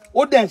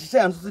ó dẹ̀ ń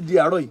ṣiṣẹ́ àtúntò di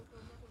àárọ̀ yìí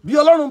bí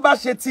Ọlọ́run bá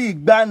ṣe ti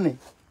ìgbàanì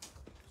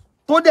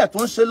tó dẹ̀ tó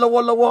ń ṣe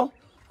lọ́wọ́lọ́wọ́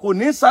kò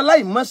ní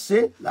ṣaláì mọ́ ṣe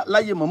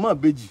láyé mọ̀mọ́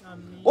ìbejì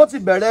ó ti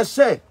bẹ̀rẹ̀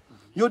ṣẹ́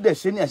yóò dẹ̀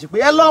ṣe ní àṣepé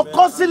ẹ lọ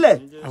kọ́ sílẹ̀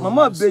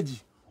mọ̀mọ́ ìbejì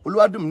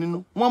Olúwadùn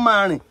nínú wọ́n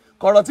máa rìn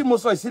kọ̀rọ̀ tí mo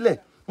sọ ìsílẹ̀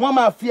wọ́n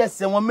máa fi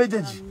ẹsẹ̀ wọn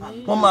méjèèjì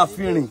wọ́n máa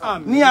fi rìn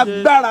ní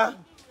agbára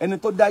ẹni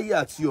tó dáyé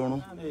àti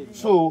ọ̀run.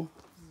 So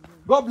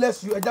God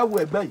bless you. Ẹja wo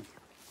ẹgbẹ́ yìí.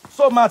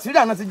 So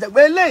material náà ti jẹ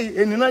pé eléyìí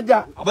ènìyàn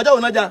já àbọ̀já wo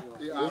náà já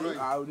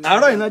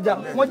àárọ̀ ìnáà já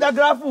wọ́n já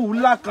gíráfù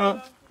ńlá kan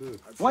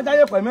wọ́n já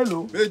yẹ̀pẹ̀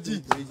mélòó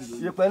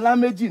yẹ̀pẹ̀ ńlá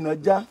méjì náà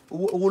já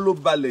owó ló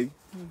balẹ̀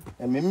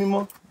ẹ̀mí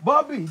mímọ́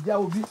bọ́ọ̀bì ìjà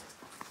òbí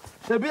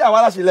ṣe bí àwa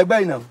aláṣẹ lẹgbẹ́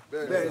yìí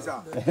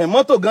náà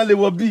mọ́tò gan lè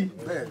wọ bí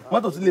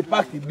mọ́tò sì lè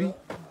páàkì bí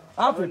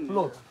half a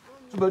plot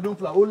 2 bedroom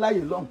flat ó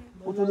láyè lọ́hùn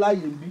ó tún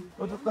láyè bí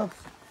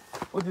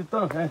ó ti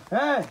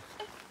tán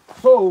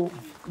so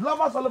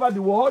lovers all over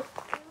the world,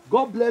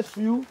 God bless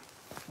you.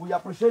 We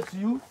appreciate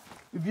you.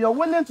 If you are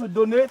willing to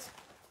donate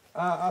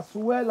as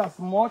well as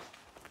much,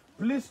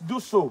 please do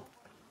so.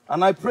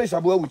 And I pray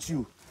shall be well with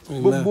you.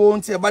 Gbogbo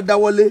ohun tí ẹ bá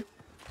dáwọ́lé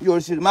yóò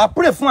ṣe. Máa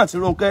pray fún àti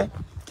Ronke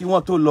kí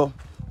wọ́n tó lọ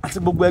àti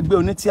gbogbo ẹgbẹ́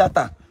oní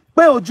tíátà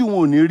pé ojú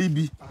wọn ò ní rí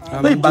bí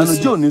pé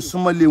ìbànújẹ́ ò ní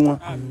súnmọ́lé wọn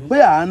pé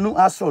àánú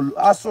á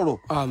sọ̀rọ̀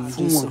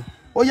fún wọn.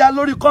 Ó yá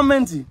lórí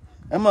kọ́mẹ́ǹtì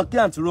ẹ mọ̀ kí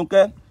àǹtí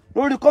Ronke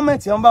lórí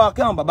kọ́mẹ́ǹtì ẹ ń bá wa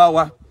kí àwọn bàbá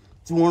wa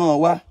tí wọ́n ràn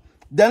wá.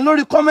 Then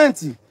lórí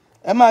kọ́mẹ́ǹtì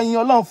ẹ máa yin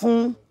Ọlọ́run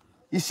fún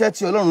iṣẹ́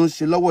tí Ọlọ́run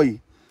ṣe lọ́wọ́ yìí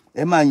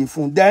ẹ máa yìn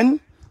fún. Then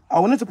I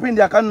will need to print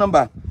the account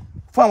number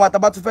fún àwọn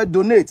àtàbà tó fẹ́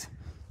donate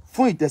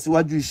fún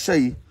ìtẹ̀síwájú iṣẹ́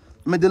yìí.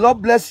 May the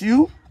Lord bless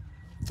you.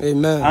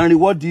 Amen. And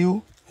reward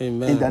you.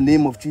 Amen. In the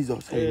name of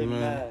Jesus.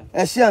 Amen.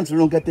 Ẹ ṣé àǹtí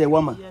Ronke tẹ́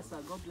wá mà. Yes sir,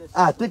 God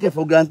bless you. Take it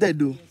for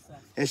granted o.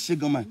 Ẹ ṣé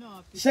gan mà.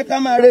 Ṣé ká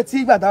máa retí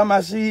ìgbà tá a máa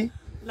ṣí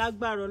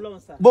lágbára Ọlọ́run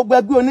sir. Gbogbo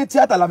ẹgbẹ́ oní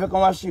tíátà la fẹ́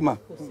kàn wá ṣí mà.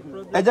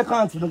 Ẹ jẹ́ ká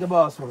àǹtí Ronke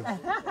bá wa sọ̀rọ̀.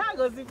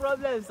 Kò sí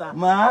problem sir.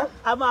 Mà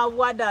a máa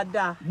wá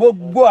dáadáa.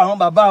 Gbogbo àwọn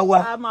bàbá wa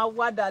a máa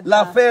wá dáadáa.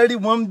 La fẹ́ rí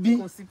wọn bí.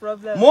 Kò sí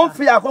problem. Mo ń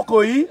fi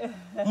àkókò yìí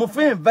mo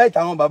fi invite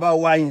àwọn bàbá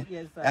wa yẹn.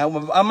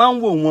 A máa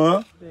ń wò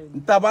wọ́n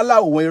ntabala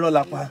òun irọ́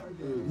la pa.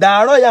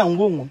 Dàárọ̀ yà ń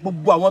wò wọ́n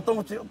gbogbo àwọn tó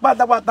ń ti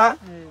pátápátá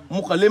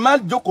mo kàn lè má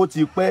jókòó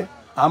tì pẹ́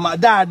àmọ́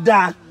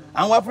dáadáa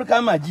àwọn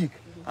African Magic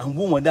à ń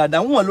wò wọ́n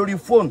dáadáa wọ́n lórí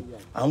fóònù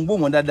à ń wò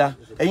wọ́n dáadáa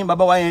ẹ̀yin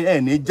bàbá wa yẹn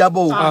ẹ ní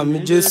jábọ́ o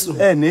àmín Jésù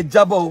ẹ ní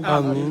jábọ́ o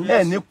àmín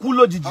ẹ ní kú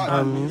lójijì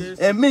àmín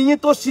ẹ̀mí yín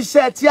tó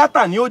ṣiṣẹ́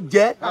tíátà ni ó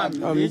jẹ́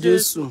àmín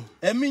Jésù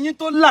ẹ̀mí yín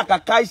tó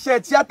làkàkà iṣẹ́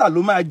tíátà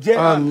ló máa jẹ́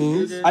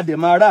àmín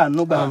adèmárà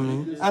ànúgbà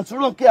àmín àǹtí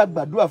Ronke a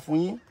gbàdúrà fún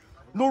yín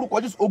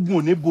lórúkọ Jésù ogun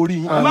ò ní borí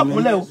yín ẹ má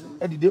kúnlẹ̀ o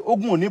ẹ dìde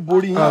ogun ò ní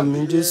borí yín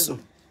àmín Jésù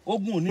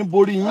ogun ò ní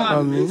borí yín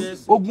àmín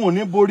ogun ò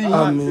ní borí yín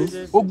àmín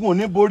ogun ò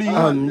ní borí yín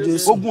àmín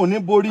Jésù ogun ò ní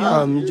borí yín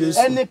àmín Jésù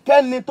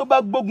ẹnikẹ́ni tó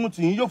bá gbógun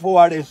tì yín yóò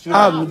fọwọ́ rẹ̀ ṣe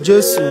àmín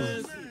Jésù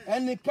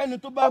ẹnikẹ́ni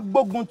tó bá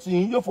gbógun tì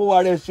yín yóò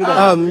fọwọ́ rẹ̀ ṣe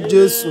àmín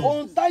Jésù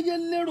ohun táyé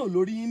lérò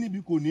lórí yín níbi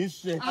kò ní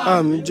ṣẹ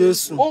àmín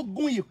Jésù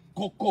ogun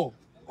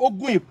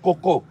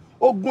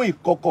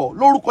ìkọ̀kọ̀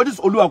lórúkọ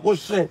Jésù Olúwa kó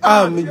ṣẹ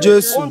àmín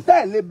Jésù ohun tá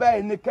ẹ lè bá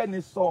ẹnikẹ́ni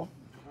sọ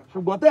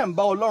ṣùgbọ́n tẹ́ ń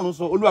bá Ọlọ́run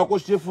sọ Olúwa kó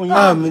ṣe fún yín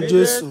àmín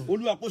Jésù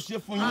Olúwa kó ṣe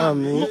fún yín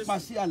àmín mo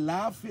pàṣẹ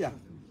àlàáfíà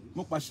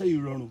mo pàṣẹ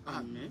ìrọ̀rùn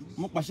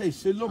mo pàṣẹ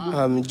ìṣelógo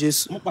àmín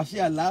Jésù mo pàṣẹ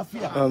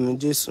àlàáfíà àmín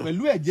Jésù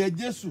pẹ̀lú ẹ̀jẹ̀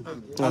Jésù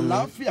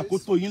àlàáfíà kó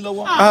tó yín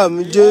lọ́wọ́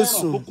àmín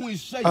Jésù kókún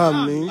iṣẹ́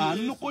yìí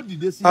àánú kó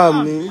dìde sí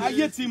àmín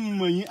ayé ti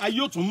mọ̀ yín ayé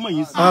ó tún mọ̀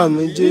yín sí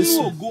àmín Jésù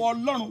nínú ògo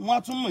Ọlọ́run wọ́n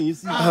á tún mọ̀ yín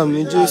sí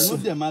àmín Jésù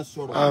àánú dẹ̀ máa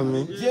sọ̀rọ̀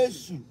àmín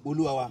Jésù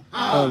Olúwa wa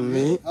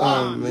àmín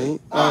àmín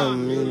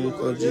àmín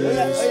lórúkọ Jésù.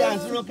 Ẹ̀yà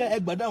àǹtí Ronke ẹ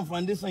gbàdán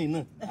foundation yìí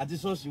náà àti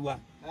ṣọ́ọ̀ṣì wa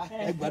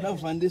ẹ gbàdán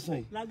foundation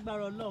yìí.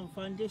 Lágbára Ọlọ́run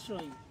foundation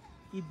yìí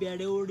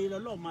ìbẹ̀rẹ̀ oore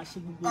lọ́lọ́run máa ṣe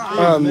gbogbo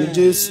àmín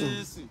Jésù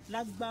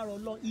lágbára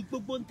Ọlọ́run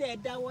gbogbo ń tẹ́ ẹ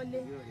dáwọ́lé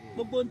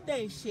gbogbo ń tẹ́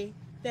ẹ ṣe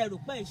tẹ́ ẹ rò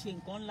pé ẹ ṣe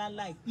nǹkan ńlá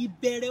láì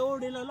ìbẹ̀rẹ̀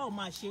oore lọ́lọ́run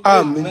máa ṣe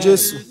àmín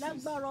Jésù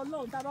lágbára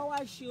Ọlọ́run tá a bá wá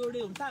ṣe oore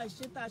òun tá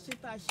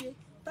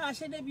a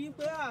ṣe débi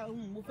pé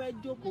mo fẹ́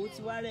jókòó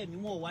ti wá rẹ̀ mí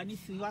wọn ò wá ní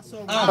fi wá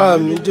sọ̀rọ̀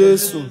àmín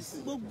Jésù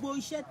gbogbo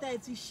iṣẹ́ tẹ́ ẹ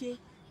ti ṣe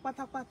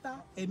pátápátá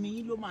ẹ̀mí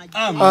yín ló máa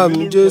jẹ́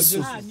àmín Jésù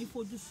àní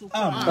fojú sunkún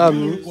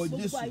àmín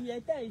gbogbo ayé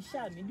tẹ́ ẹ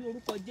ṣàmì ní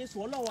orúkọ Jésù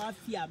Ọlọ́run á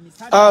fi àmì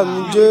sáré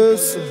àmín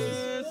Jésù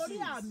lórí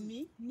àmì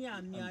ní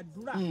àmì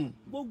àdúrà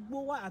gbogbo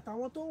wa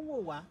àtàwọn tó ń wò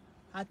wá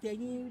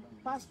àtẹ̀yin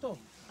pásítọ̀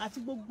àti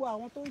gbogbo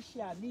àwọn tó ń ṣe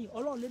àmì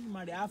Ọlọ́run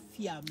Olódùmarè á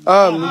fi àmì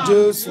àmín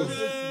Jésù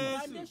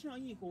foundation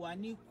yìí kò wá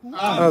ní kú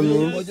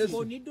àmín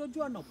kò ní dójú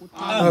ọ̀nà kó tó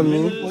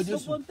àmín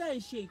gbogbo ń tẹ̀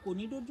ṣe kò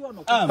ní dójú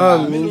ọ̀nà kó tó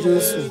àmín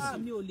Jésù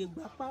mi ò lè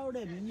gbapá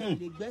ọ̀rẹ́ mi mi ò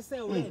lè gbẹ́sẹ̀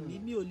ọ̀rẹ́ mi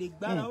mi ò lè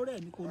gbára ọ̀rẹ́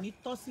mi kò ní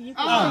tọ́ sí yín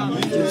kò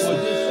ní Jésù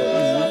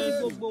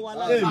gbogbo wa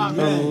láti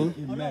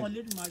Ọlọ́run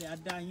Olódùmarè á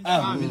dá yín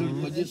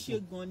ẹ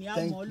ṣé gan ni a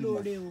mọ̀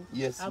lóore o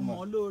a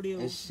mọ̀ lóore o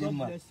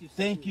God bless you.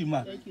 Thank you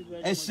ma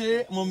ẹ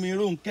ṣé mọ̀mí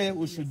Ronke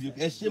Oshodi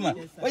ẹ ṣé ma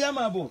ó yá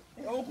máa bọ̀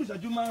ó kù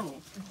ìṣẹ́jú márùn-ún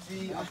tí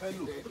a fẹ́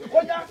lò ó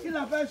yá kí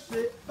la fẹ́ ṣe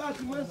bá a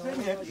ti máa ń ṣe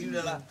yẹn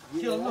ìrẹ̀lá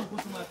kí Ọlọ́run kó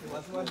tún máa tẹ̀ wá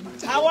síwájú.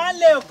 àwa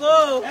lè kó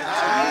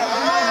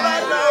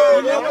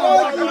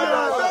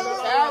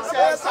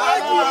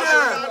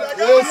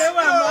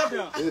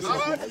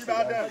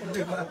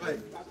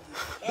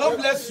God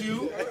bless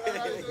you.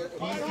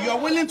 You are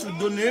willing to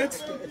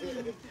donate.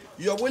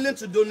 You are willing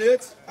to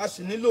donate. A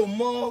sì nílò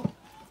more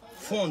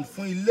fund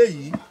fún ilé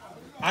yìí.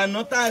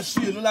 Àná tá a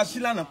ṣe èlò la ṣí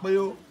lánàá pé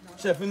ó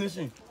ṣe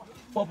finishing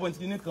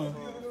 4.1 kan.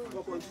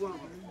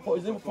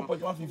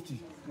 4.150.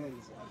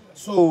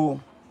 So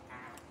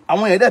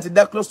àwọn èèyàn dẹ̀ ti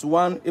dá close to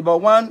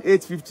about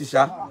 1,850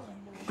 ṣá,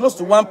 close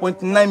to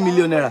 1.9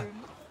 million naira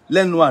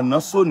lẹ́nu àná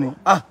sóni.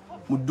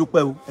 Mo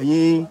dúpẹ́ o,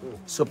 ẹ̀yin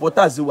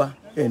supporters wa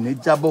ẹ ní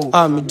jábọ́ o.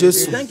 Àmín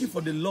Jésù. Thank you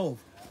for the love,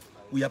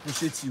 we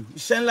appreciate you.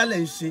 Iṣẹ́ ńlá lẹ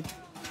ń ṣe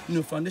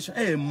nínú foundation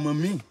ẹ mọ̀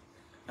mí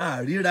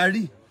àríra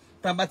rí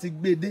tá a bá ti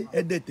gbé dé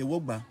ẹ̀dẹ̀ tẹ̀wọ́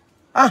gbà.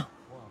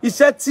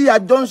 Iṣẹ́ tí a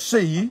jọ ń ṣe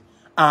yìí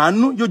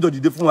àánú yóò jọ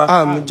dìde fún wa.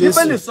 Àmín Jésù.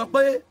 Bíbélì sọ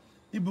pé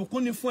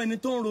ìbùkún ni fún ẹni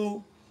tó ń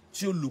ro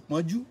ti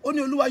olùpọ́njú, ó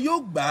ní Olúwa yóò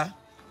gbà á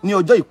ní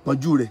ọjọ́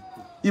ìpọ́njú rẹ̀.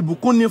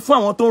 Ìbùkún ni fún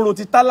àwọn tó ń ro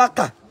ti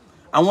tálákà,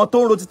 àwọn tó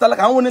ń ro ti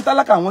tálákà, àwọn oní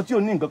tálákà, àwọn tí ò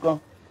ní nǹkan kan,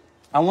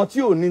 àwọn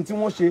tí ò ní tí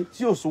wọ́n ṣe,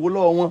 tí ò sówó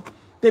lọ́wọ́ wọn,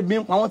 tẹ̀bí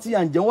ń pa àwọn tí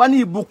à ń jẹun. Wá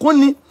ní ìbùkún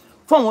ni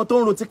fún àwọn tó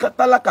ń ro ti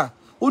tálákà,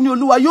 ó ní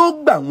Olúwa yóò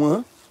gbà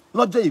wọ́n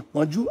lọ́jọ́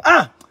ìpọ́njú.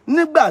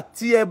 Nígbà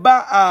tí ẹ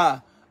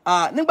bá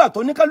nígbà tó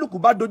oníkálùkù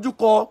bá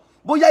dojúkọ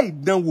bóyá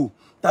ìdánwò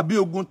tàbí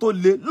ogun tó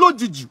le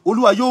lójijì,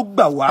 Olúwa yóò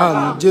gbà wá.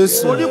 Àmín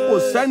Jésù. Torí kò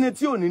sẹ́ni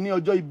tí ò ní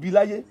ọjọ́ ibi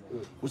láyé,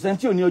 kò sẹ́ni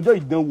tí ò ní ọjọ́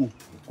ìdánwò,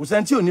 kò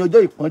sẹ́ni tí ò ní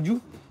ọjọ́ ìpọ́njú,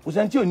 kò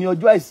sẹ́ni tí ò ní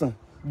ọjọ́ àìsàn.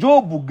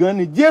 Jóòbù gan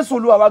ni, Jésù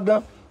Olúwa wa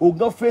gan, ó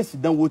gan fèsì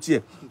ìdánwò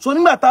tiẹ̀. So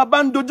nígbà tá a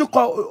bá ń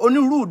dojúkọ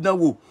onírúurú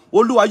ìdánwò,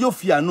 Olúwa yóò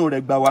fi àánú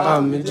rẹ̀ gbà wá.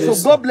 Àmín Jésù.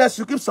 So God bless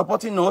you, keep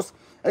supporting us.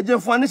 Ẹ jẹ́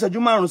fún wa ní ìṣẹ́jú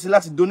 5 sí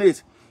láti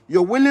donate.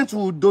 You're willing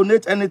to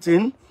donate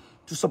anything,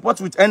 to support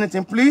with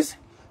anything, please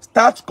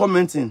start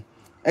commenting.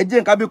 Ẹ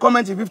jẹ́ nǹkan bí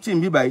comment 15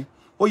 bí báyìí.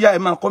 Ó yá ẹ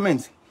máa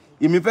comment.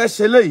 Èmi fẹ́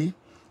ṣe léyìí,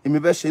 èmi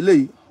fẹ́ ṣe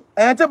léyìí.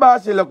 Ẹ̀yin tí bá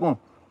ṣe lẹ́kùn,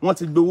 wọ́n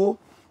ti gbowó.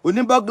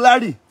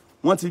 Oníbọ́gláàrì,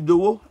 wọ́n ti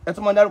gbowó. Ẹ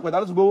tún máa dárúkọ ta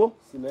ló ti gbowó?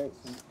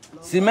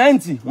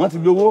 Sìmẹ́ǹtì, wọ́n ti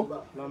gbowó.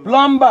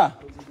 Plumber,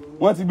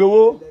 wọ́n ti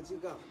gbowó.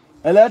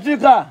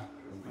 Electrical,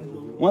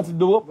 wọ́n ti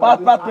gbowó.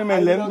 Part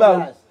payment lẹ́ ń gbà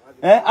o.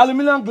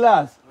 Aluminium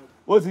glass,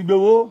 ó ti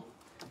gbowó.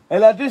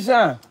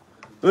 Electrician,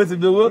 ó ti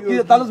gbowó.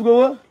 Kí ta ló ti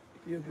gbowó?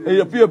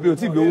 Èyí POP ò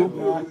ti gbowó.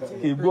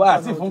 Ìgbó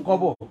àti fún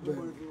kọ́bọ̀.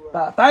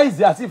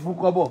 Táìsì àti fún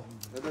kọ́bọ̀.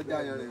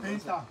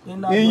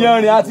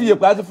 Ìyanrìn àti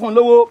ìyẹ̀pẹ̀ àti fún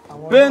lówó.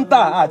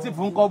 Painter àti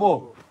fún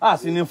kọ́bọ̀. A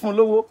sì ní fún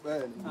lówó.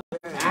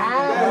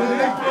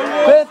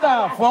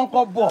 Painter fún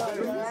kọ́bọ̀.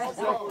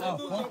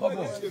 Fún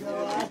kọ́bọ̀.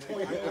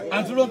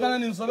 Àǹtí Ronke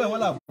ní sọ bẹ́ẹ̀ wọ́n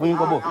là fún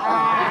kọ́bọ̀.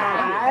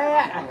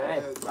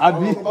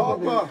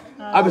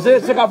 Àbí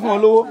ṣe ká fún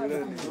wọn lówó.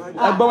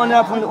 Ẹgbọ́n wọn ní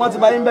wọ́n ti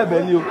bá yín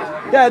bẹ̀bẹ̀ ni o.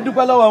 Kẹ́ ẹ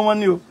dúpẹ́ lọ́wọ́ wọn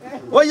ni o.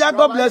 Ó yá,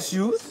 God bless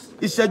you.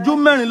 Ìṣẹ́jú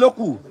 4 ló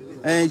kù.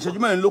 Ìṣẹ́jú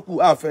 4 ló kù.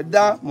 A fẹ́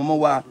dá mọ̀mọ́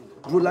wa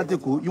dúró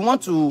látẹ̀kọ́. You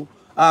want to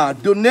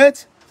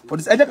donate for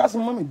this? Ẹ jẹ́ ká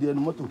sún mọ́mì dé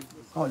ẹnu mọ́tò.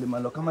 Káwọn lè máa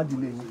lọ ká má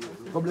delay yín.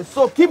 God bless.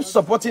 So keep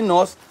supporting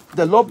us.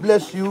 The Lord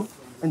bless you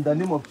in the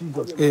name of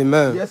Jesus.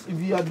 Amen. Yes, if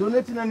you are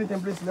donating anything,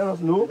 please let us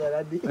know.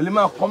 Ẹ lè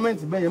máa comment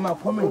bẹ́ẹ̀ yẹn máa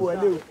comment.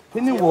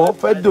 Kí ni wọ́n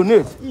fẹ́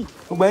donate?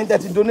 Gbogbo ẹ̀yin tẹ́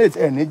ti donate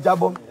ẹ̀ ní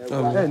jábọ́,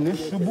 ẹ̀ ní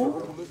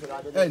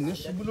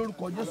ṣubú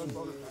lórúkọ Jésù.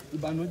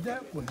 Ìbànújẹ́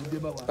kò ní dé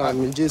bá wa.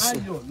 Àmín Jésù.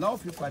 Ayọ̀ láò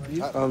fi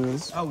pàdé. Àmín.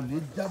 A ò ní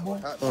jábọ́.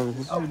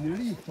 A ò ní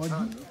rí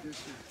ìpọ́njú.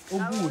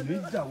 Ogun ò ní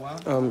jà wá.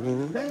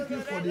 Àmín. Thank you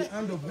for the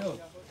hand of help.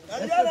 Ẹ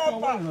ṣe fún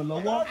ọwọ́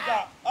ìrànlọ́wọ́.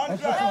 Ẹ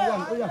ṣe fún ọwọ́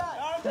ìrànlọ́wọ́.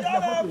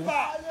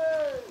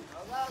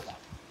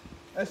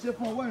 Ẹ ṣe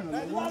fún ọwọ́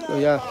ìrànlọ́wọ́. Ó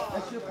yá. Ẹ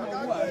ṣe fún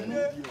ọwọ́ àánú.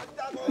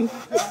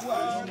 Ẹ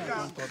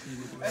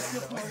ṣe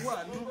fún ọwọ́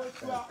àánú.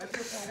 Ẹ ṣe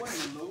fún ọwọ́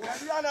ìrànlọ́wọ́.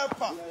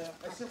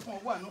 Ẹ ṣe fún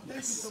ọwọ́ àánú.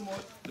 Thank you so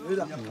much.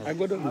 A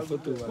gbọ́dọ̀ ní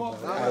fọ́tò wa.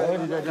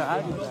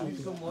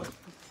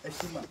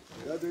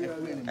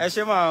 Ẹ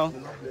ṣé máa o.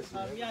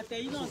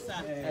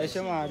 Ẹ ṣé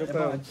máa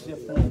dúpẹ́ o. Ṣe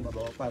fún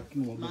bàbá wa pa kí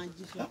wọn gbọ́.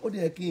 Ó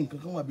dẹ̀ kí nǹkan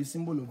kan wà bí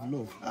symbol of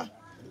love.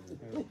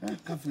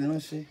 Ká fi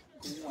ránṣẹ́.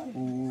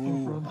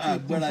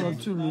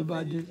 Impromptu ló bá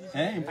dé.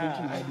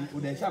 Impromptu ló bá dé. Ó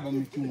dẹ̀ sábà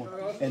mi kí wọn.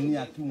 Ẹni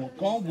àkí wọn.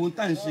 Kàn wo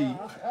tá à ń ṣe yìí.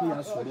 Kó yà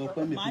sọ̀rọ̀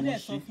ọpẹ́ mi kí wọ́n ṣe. Màá dẹ̀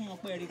sọ fún wọn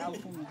pé ẹ rí kó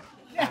fún mi.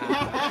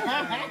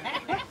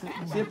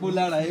 Ṣé kò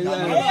lára ẹ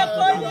lára ẹ?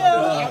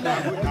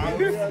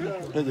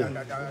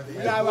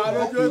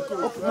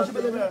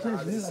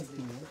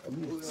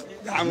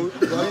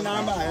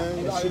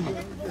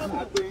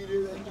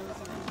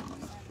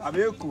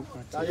 Àbẹ́kò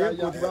ti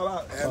bá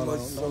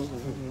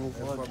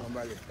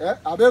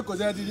Àbẹ́kò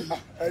ṣe ti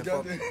ẹjọ́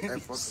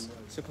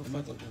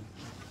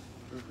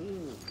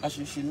I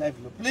should live.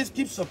 Please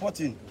keep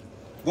supporting.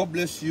 God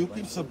bless you.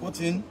 Keep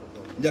supporting.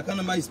 The account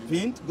number is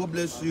pinned. God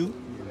bless you.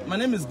 My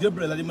name is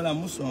Gabriel Ademola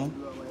Muson.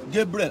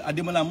 Gabriel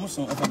Ademola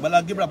Muson of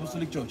Agbala Gabriel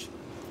Apostolic Church.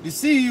 The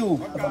CEO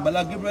of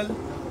Agbala Gabriel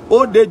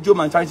Old Age Home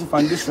and Charity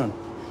Foundation.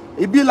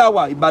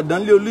 Ibilawa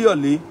Ibadan le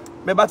Oluyole.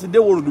 Bẹ́ẹ̀ bá ti dé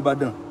Woro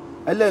Ibadan.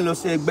 Ẹ lè lọ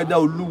sí Ẹgbẹ́dá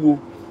Olúwo.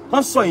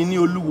 Wọ́n sọ yín ní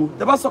Olúwo.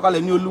 Tẹ́ bá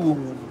sọ̀kalẹ̀ ní Olúwo.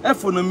 Ẹ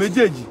fọ̀nà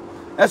méjèèjì.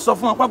 Ẹ sọ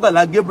fún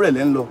Agbala Gabriel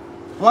ẹ ń lọ.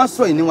 Wọ́n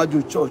sọ yín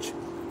níwájú church.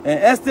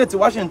 Estate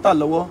Washington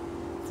lọ́wọ́.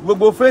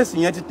 Gbogbo face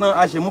yẹn ti tán,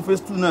 a ṣe mú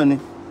face 2 náà ni.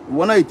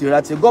 Ìwọ náà ìtẹ̀rẹ̀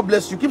àti God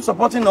bless you. Keep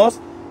supporting us.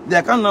 The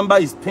account number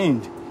is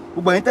pinned.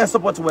 Gbogbo ẹ̀yin tẹ́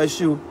support wa ẹ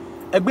ṣé o.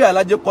 Ẹgbẹ́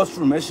Alájẹ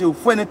costume ẹ ṣé o.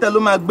 Fún ẹni tẹ́ ló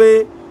máa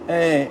gbé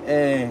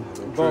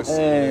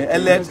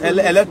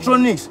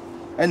electronics.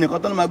 Ẹnìkan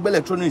tó ló máa gbé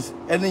electronics.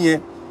 Ẹni yẹn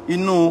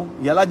inú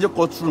Alájẹ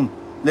costume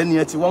lẹ́ni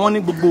yẹn ti wá. Wọ́n ní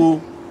gbogbo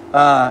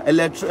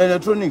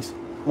electronics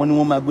wọ́n ní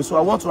wọ́n máa gbé. So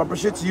I want to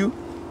appreciate you.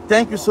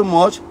 Thank you so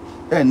much.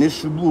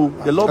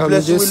 The Lord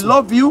bless you. We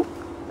love you.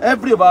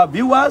 every of our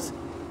viewers,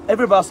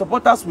 every of our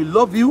supporters, we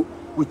love you,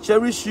 we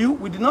cherish you.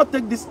 We do not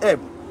take this help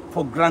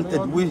for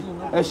granted. We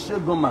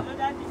Eshegoma.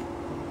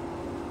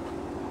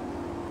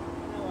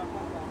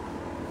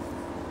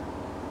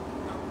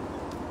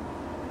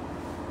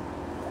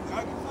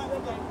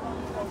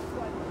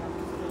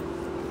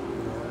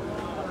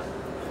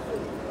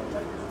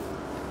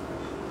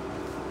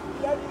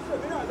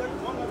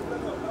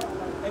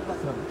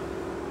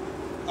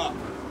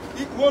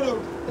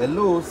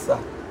 Hello, sir.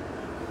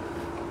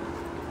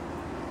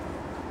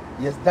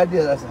 Yes, daddy,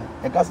 sir.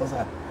 Ekasa,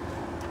 sir.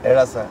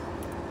 Era, sir.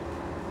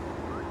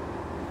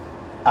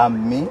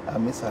 Ami,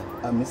 sir.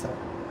 Ami, sir.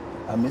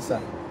 Ami,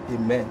 sir.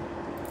 Amen.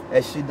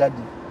 Eshi,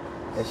 daddy.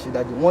 Eshi,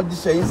 daddy. What did you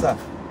say, sir?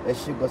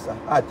 Eshi, go, sir.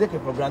 I take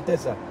it for granted,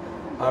 sir.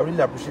 I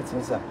really appreciate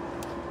it, sir.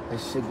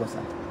 Eshi, go,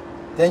 sir.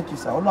 Thank you,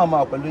 sir. Allah,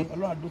 ma, apelu.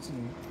 Allah, do to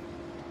you.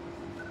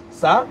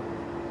 Sir?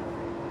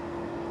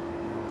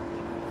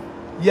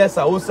 Yes,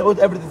 I will say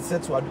everything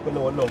said to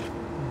Adupele.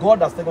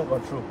 God has taken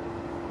control.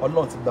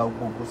 Allah to go,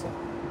 sir.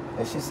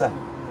 Yes, sir.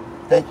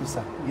 Thank you,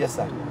 sir. Yes,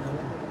 sir.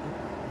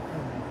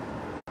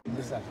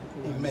 Yes, sir.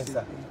 Amen,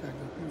 sir.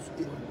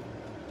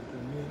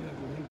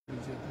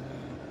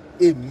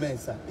 Amen,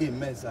 sir.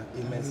 Amen, sir.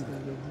 Amen, sir.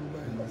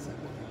 Amen, sir.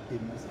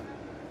 Amen, sir.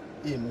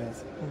 Amen,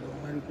 sir.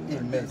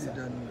 Amen, sir.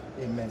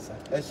 Amen, sir.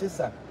 Yes,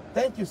 sir.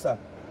 Thank you, sir.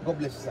 God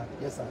bless you, sir.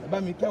 Yes, sir.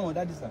 About me, come on,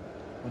 daddy, sir.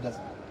 Yes,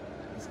 sir.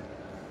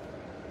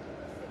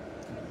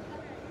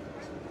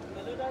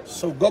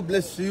 So God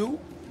bless you,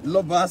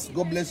 love us.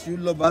 God bless you,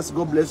 love us.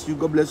 God bless you,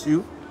 God bless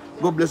you,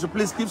 God bless you.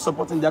 Please keep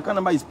supporting. The account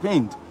number is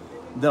pinned.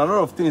 There are a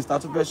lot of things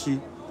that to she.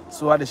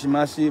 So at the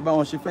shimashi, but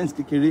when she fence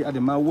kikiri at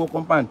the my work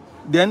compound,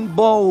 then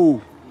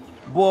bow.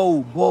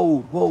 O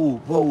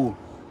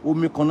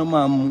me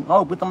konoma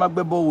how put my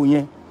bow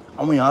yen.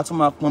 I want you to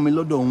mark mommy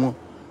lodo.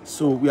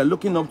 So we are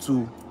looking up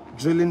to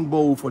drilling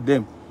bow for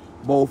them.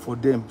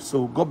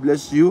 So God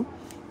bless you.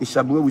 It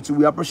shall be well with you.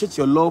 We appreciate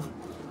your love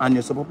and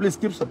your support. Please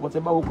keep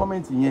supporting. But we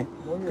comment here.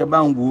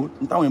 Kebangu.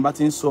 Ntawo yeba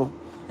tin so.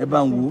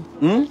 Ebangu.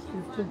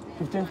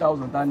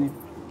 15,000 tani.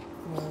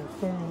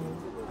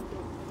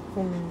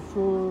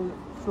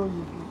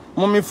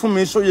 Mommy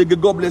Fumi show you.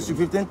 God bless you.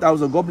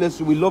 15,000. God bless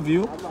you. We love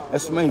you.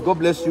 Esme. God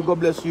bless you. God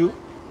bless you.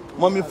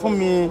 Mommy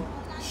Fumi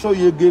show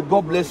you.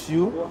 God bless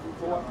you.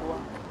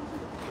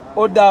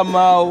 Oda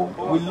Mao.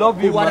 We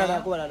love you,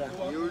 ma.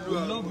 We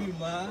love you,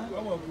 ma.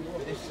 God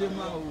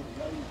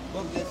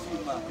bless you,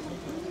 ma.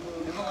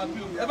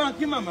 Evan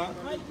Kimama,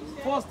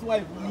 first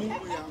wife with me,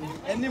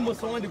 and then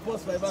most one the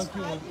first wife Evan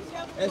Kimama.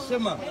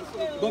 Eshema,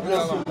 God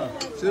bless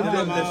you,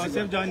 ma.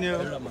 Save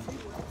Daniel.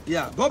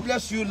 Yeah, God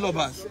bless you,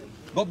 lovers.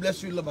 God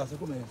bless you, lovers.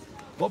 Come here.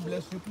 God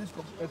bless you. Please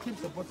keep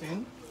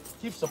supporting.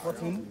 Keep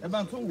supporting.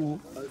 Evan Tungu.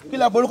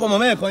 Kila bolu ko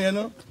mama e kan yen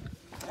no.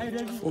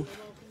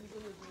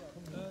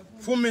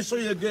 For me, so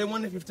you get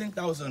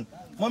 15,000.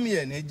 Mommy,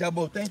 and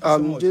Jabo, thank you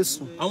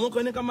so much. I won't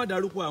connect a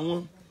madaruko. I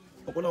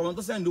want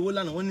to send the whole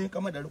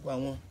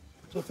land.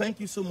 So thank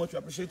you so much. We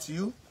appreciate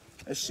you.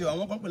 I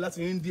want to come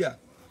to India,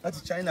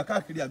 that's China,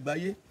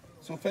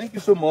 so thank you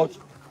so much.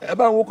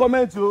 Everyone will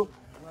comment you.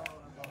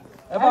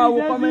 Everyone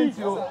will comment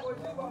you.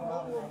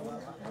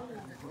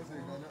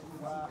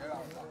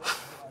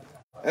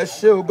 God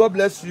bless you. God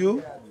bless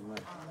you.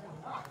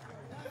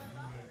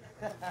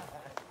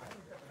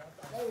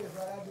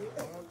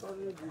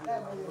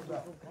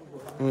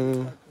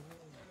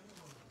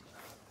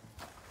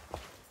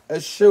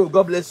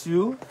 God bless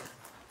you.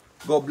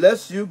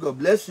 God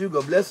bless you.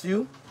 God bless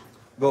you.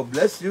 God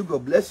bless you.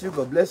 God bless you.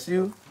 God bless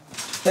you.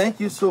 Thank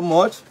you so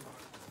much.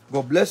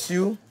 God bless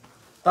you.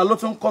 A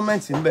lot of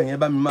comments in there.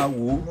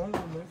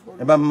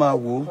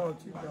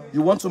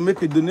 You want to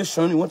make a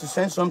donation, you want to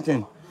send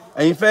something.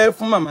 And if I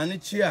from my money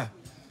chair,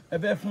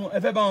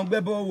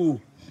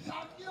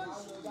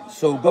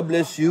 so God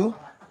bless you.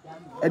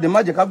 And the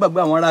magic about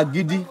one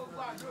giddy.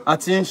 I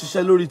think she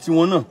shall lori ti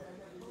won na.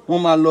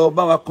 Wọ́n máa lọ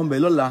bá wa kan be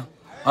lọ́la.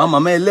 Àwọn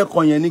mama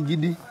ẹlẹ́kọ̀ọ́ yẹn ní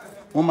gidi.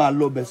 Wọ́n máa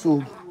lọ be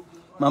so.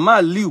 Mama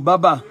Aliu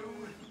baba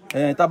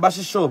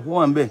tabashi shop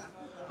wọ́n ńbẹ̀.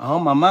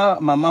 Àwọn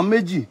mama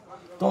méjì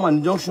tó wà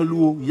ní junction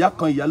Luwo, ìyá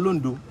kan ìyá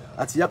Londo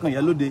àti ìyá kan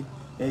ìyá Lóde.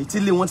 Tí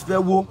ilé wọn ti fẹ́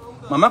wó.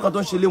 Mama kan tó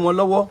ń ṣe lé wọn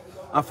lọ́wọ́,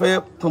 a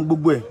fẹ́ kan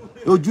gbogbo ẹ̀.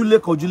 Ojúlé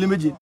kan ojúlé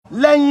méjì.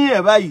 Lẹ́yìn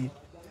ẹ̀ báyìí,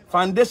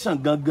 foundation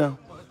gangan,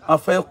 a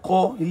fẹ́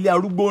kọ́ ilé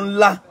arúgbó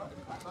ńlá.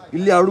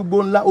 Ilé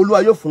arúgbó ńlá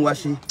Olúwa yóò fún wa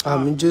ṣe.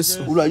 Àmín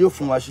Jésù. Olúwa yóò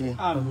fún wa ṣe.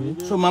 Àmín.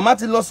 So mama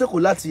ti lọ Seko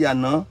láti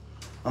àná.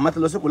 Mama ti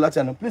lọ Seko láti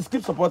àná. Please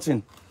keep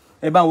supporting.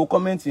 Ẹ bá wo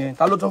comment yẹn.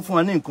 Ta ló tún fún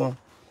wa ní nǹkan?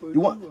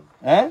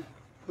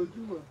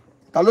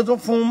 Ta ló tún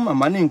fún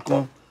mama ní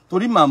nǹkan?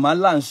 Torí mama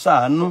là ń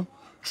ṣàánú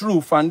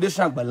through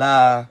foundation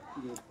Àgbàlá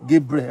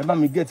Gabriel. Ẹ bá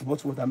mi get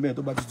bottle water ńbẹ̀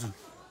tó bá tutù.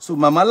 So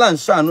mama là ń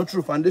ṣàánú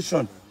through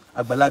foundation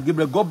Àgbàlá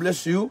Gabriel. God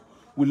bless you.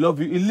 We love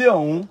you. Ilé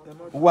ọ̀hún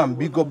wà ń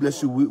bí. God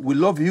bless you. We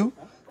love you.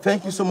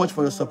 Thank you so much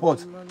for your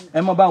support.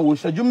 Emma Banwo,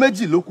 ṣẹ́jú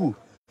méjì lókù.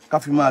 Ká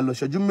fi máa lọ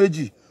ṣẹ́jú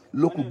méjì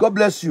lókù. God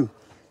bless you.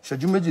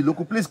 Ṣẹ́jú méjì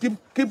lókù. Please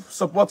keep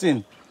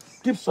supporting.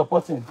 Keep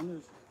supporting.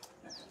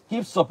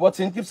 Keep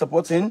supporting. Keep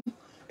supporting.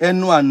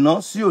 Ẹnu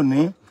àná sí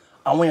òní.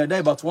 Àwọn èèyàn dá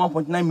about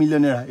 1.9 million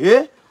naira.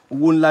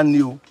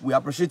 We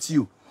appreciate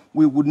you.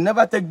 We would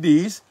never take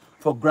this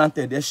for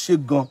granted.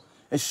 2,000,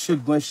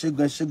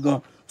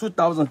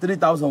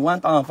 3,000,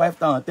 1,000,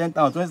 5,000,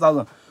 10,000,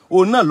 20,000.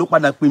 Oh no, look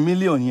at that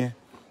million here.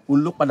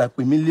 Look at that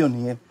million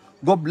here.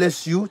 God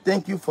bless you.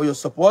 Thank you for your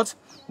support.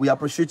 We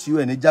appreciate you.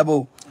 And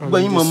Ejabo.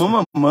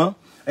 Mama,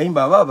 and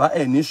Baba,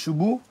 and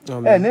Nishubu,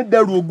 and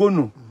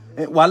Derugono.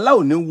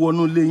 Walao ne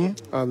wonu leyin.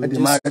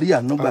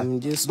 Maria no ba.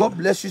 God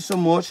bless you so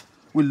much.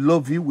 We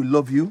love you. We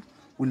love you.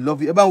 We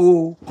love you. Eba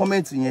wo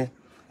comment yen.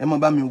 E ma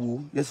ba mi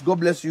wo. Yes, God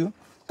bless you.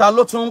 Ta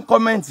lo tun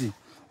comment.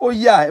 Oh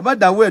yeah, eba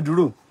da we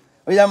dúró.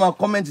 O ya ma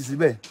comment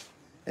síbẹ̀.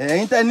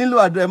 Ẹ̀yin tẹ́ nílò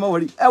àdúrà ẹ má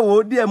worry. Ẹ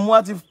wo díẹ̀ mú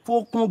àti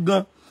fokun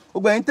gan.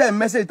 Gbogbo ẹ̀yin tẹ́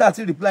message ta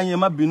ti reply yen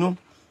má bínú.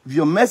 If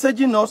you're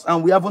messaging us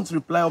and we haven't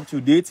replied up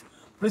to date,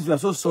 please, we are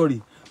so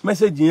sorry.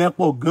 Message yen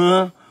pọ̀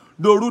gan.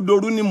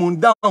 Doru ni mo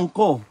down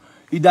call.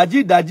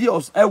 Ìdájí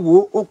ẹ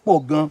wo ó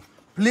pọ̀ gan.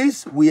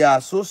 Please, we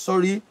are so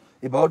sorry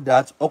about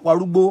that. Ọ̀pọ̀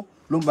arúgbó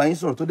ló ń bá yín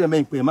sọ̀rọ̀ tó dẹ̀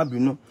mẹ́yìn pé ẹ má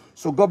bínú.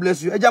 So God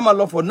bless you. Ẹ já máa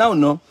lọ for now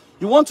no.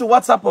 You want to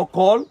WhatsApp or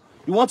call?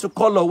 You want to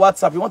call or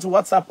WhatsApp? You want to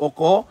WhatsApp or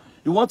call?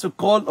 You want to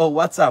call or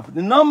WhatsApp?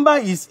 The number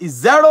is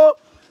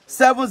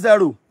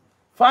 070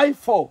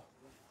 54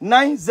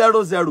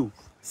 900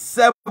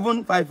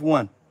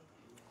 751.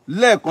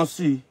 Lẹ́ẹ̀kan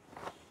sí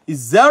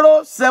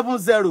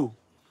 070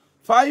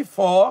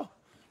 54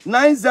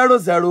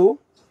 900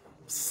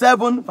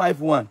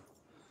 751.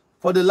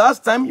 For the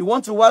last time, you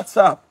want to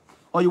WhatsApp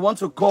or you want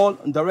to call,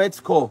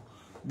 direct call.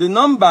 The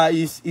number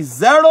is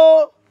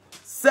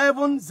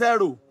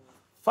 070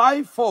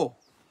 54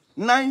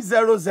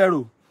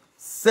 900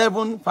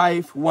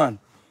 751.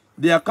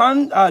 The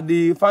account,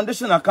 the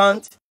foundation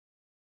account,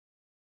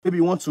 maybe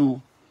you want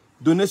to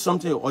donate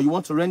something or you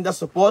want to render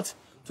support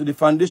to the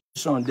foundation.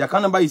 The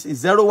account number is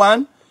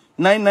 01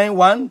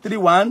 991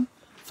 31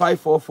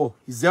 544.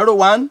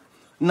 01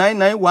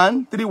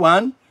 991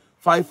 31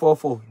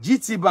 544.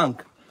 GT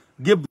Bank.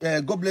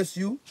 God bless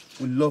you.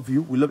 We love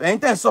you. We love you.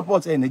 Anytime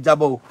support ẹni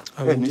jábọ̀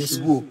ẹni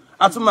ṣubú.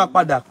 A tún máa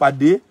padà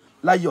pàdé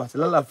láyọ̀ àti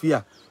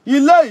lálàáfíà.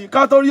 Ilé yìí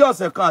ká tó rí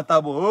ọ̀sẹ̀ kan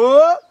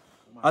àtàbọ̀.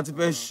 A ti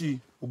fẹ́ ṣí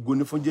ògo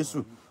ni fún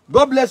Jésù.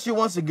 God bless you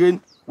once again.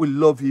 We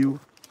love you.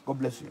 God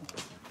bless you.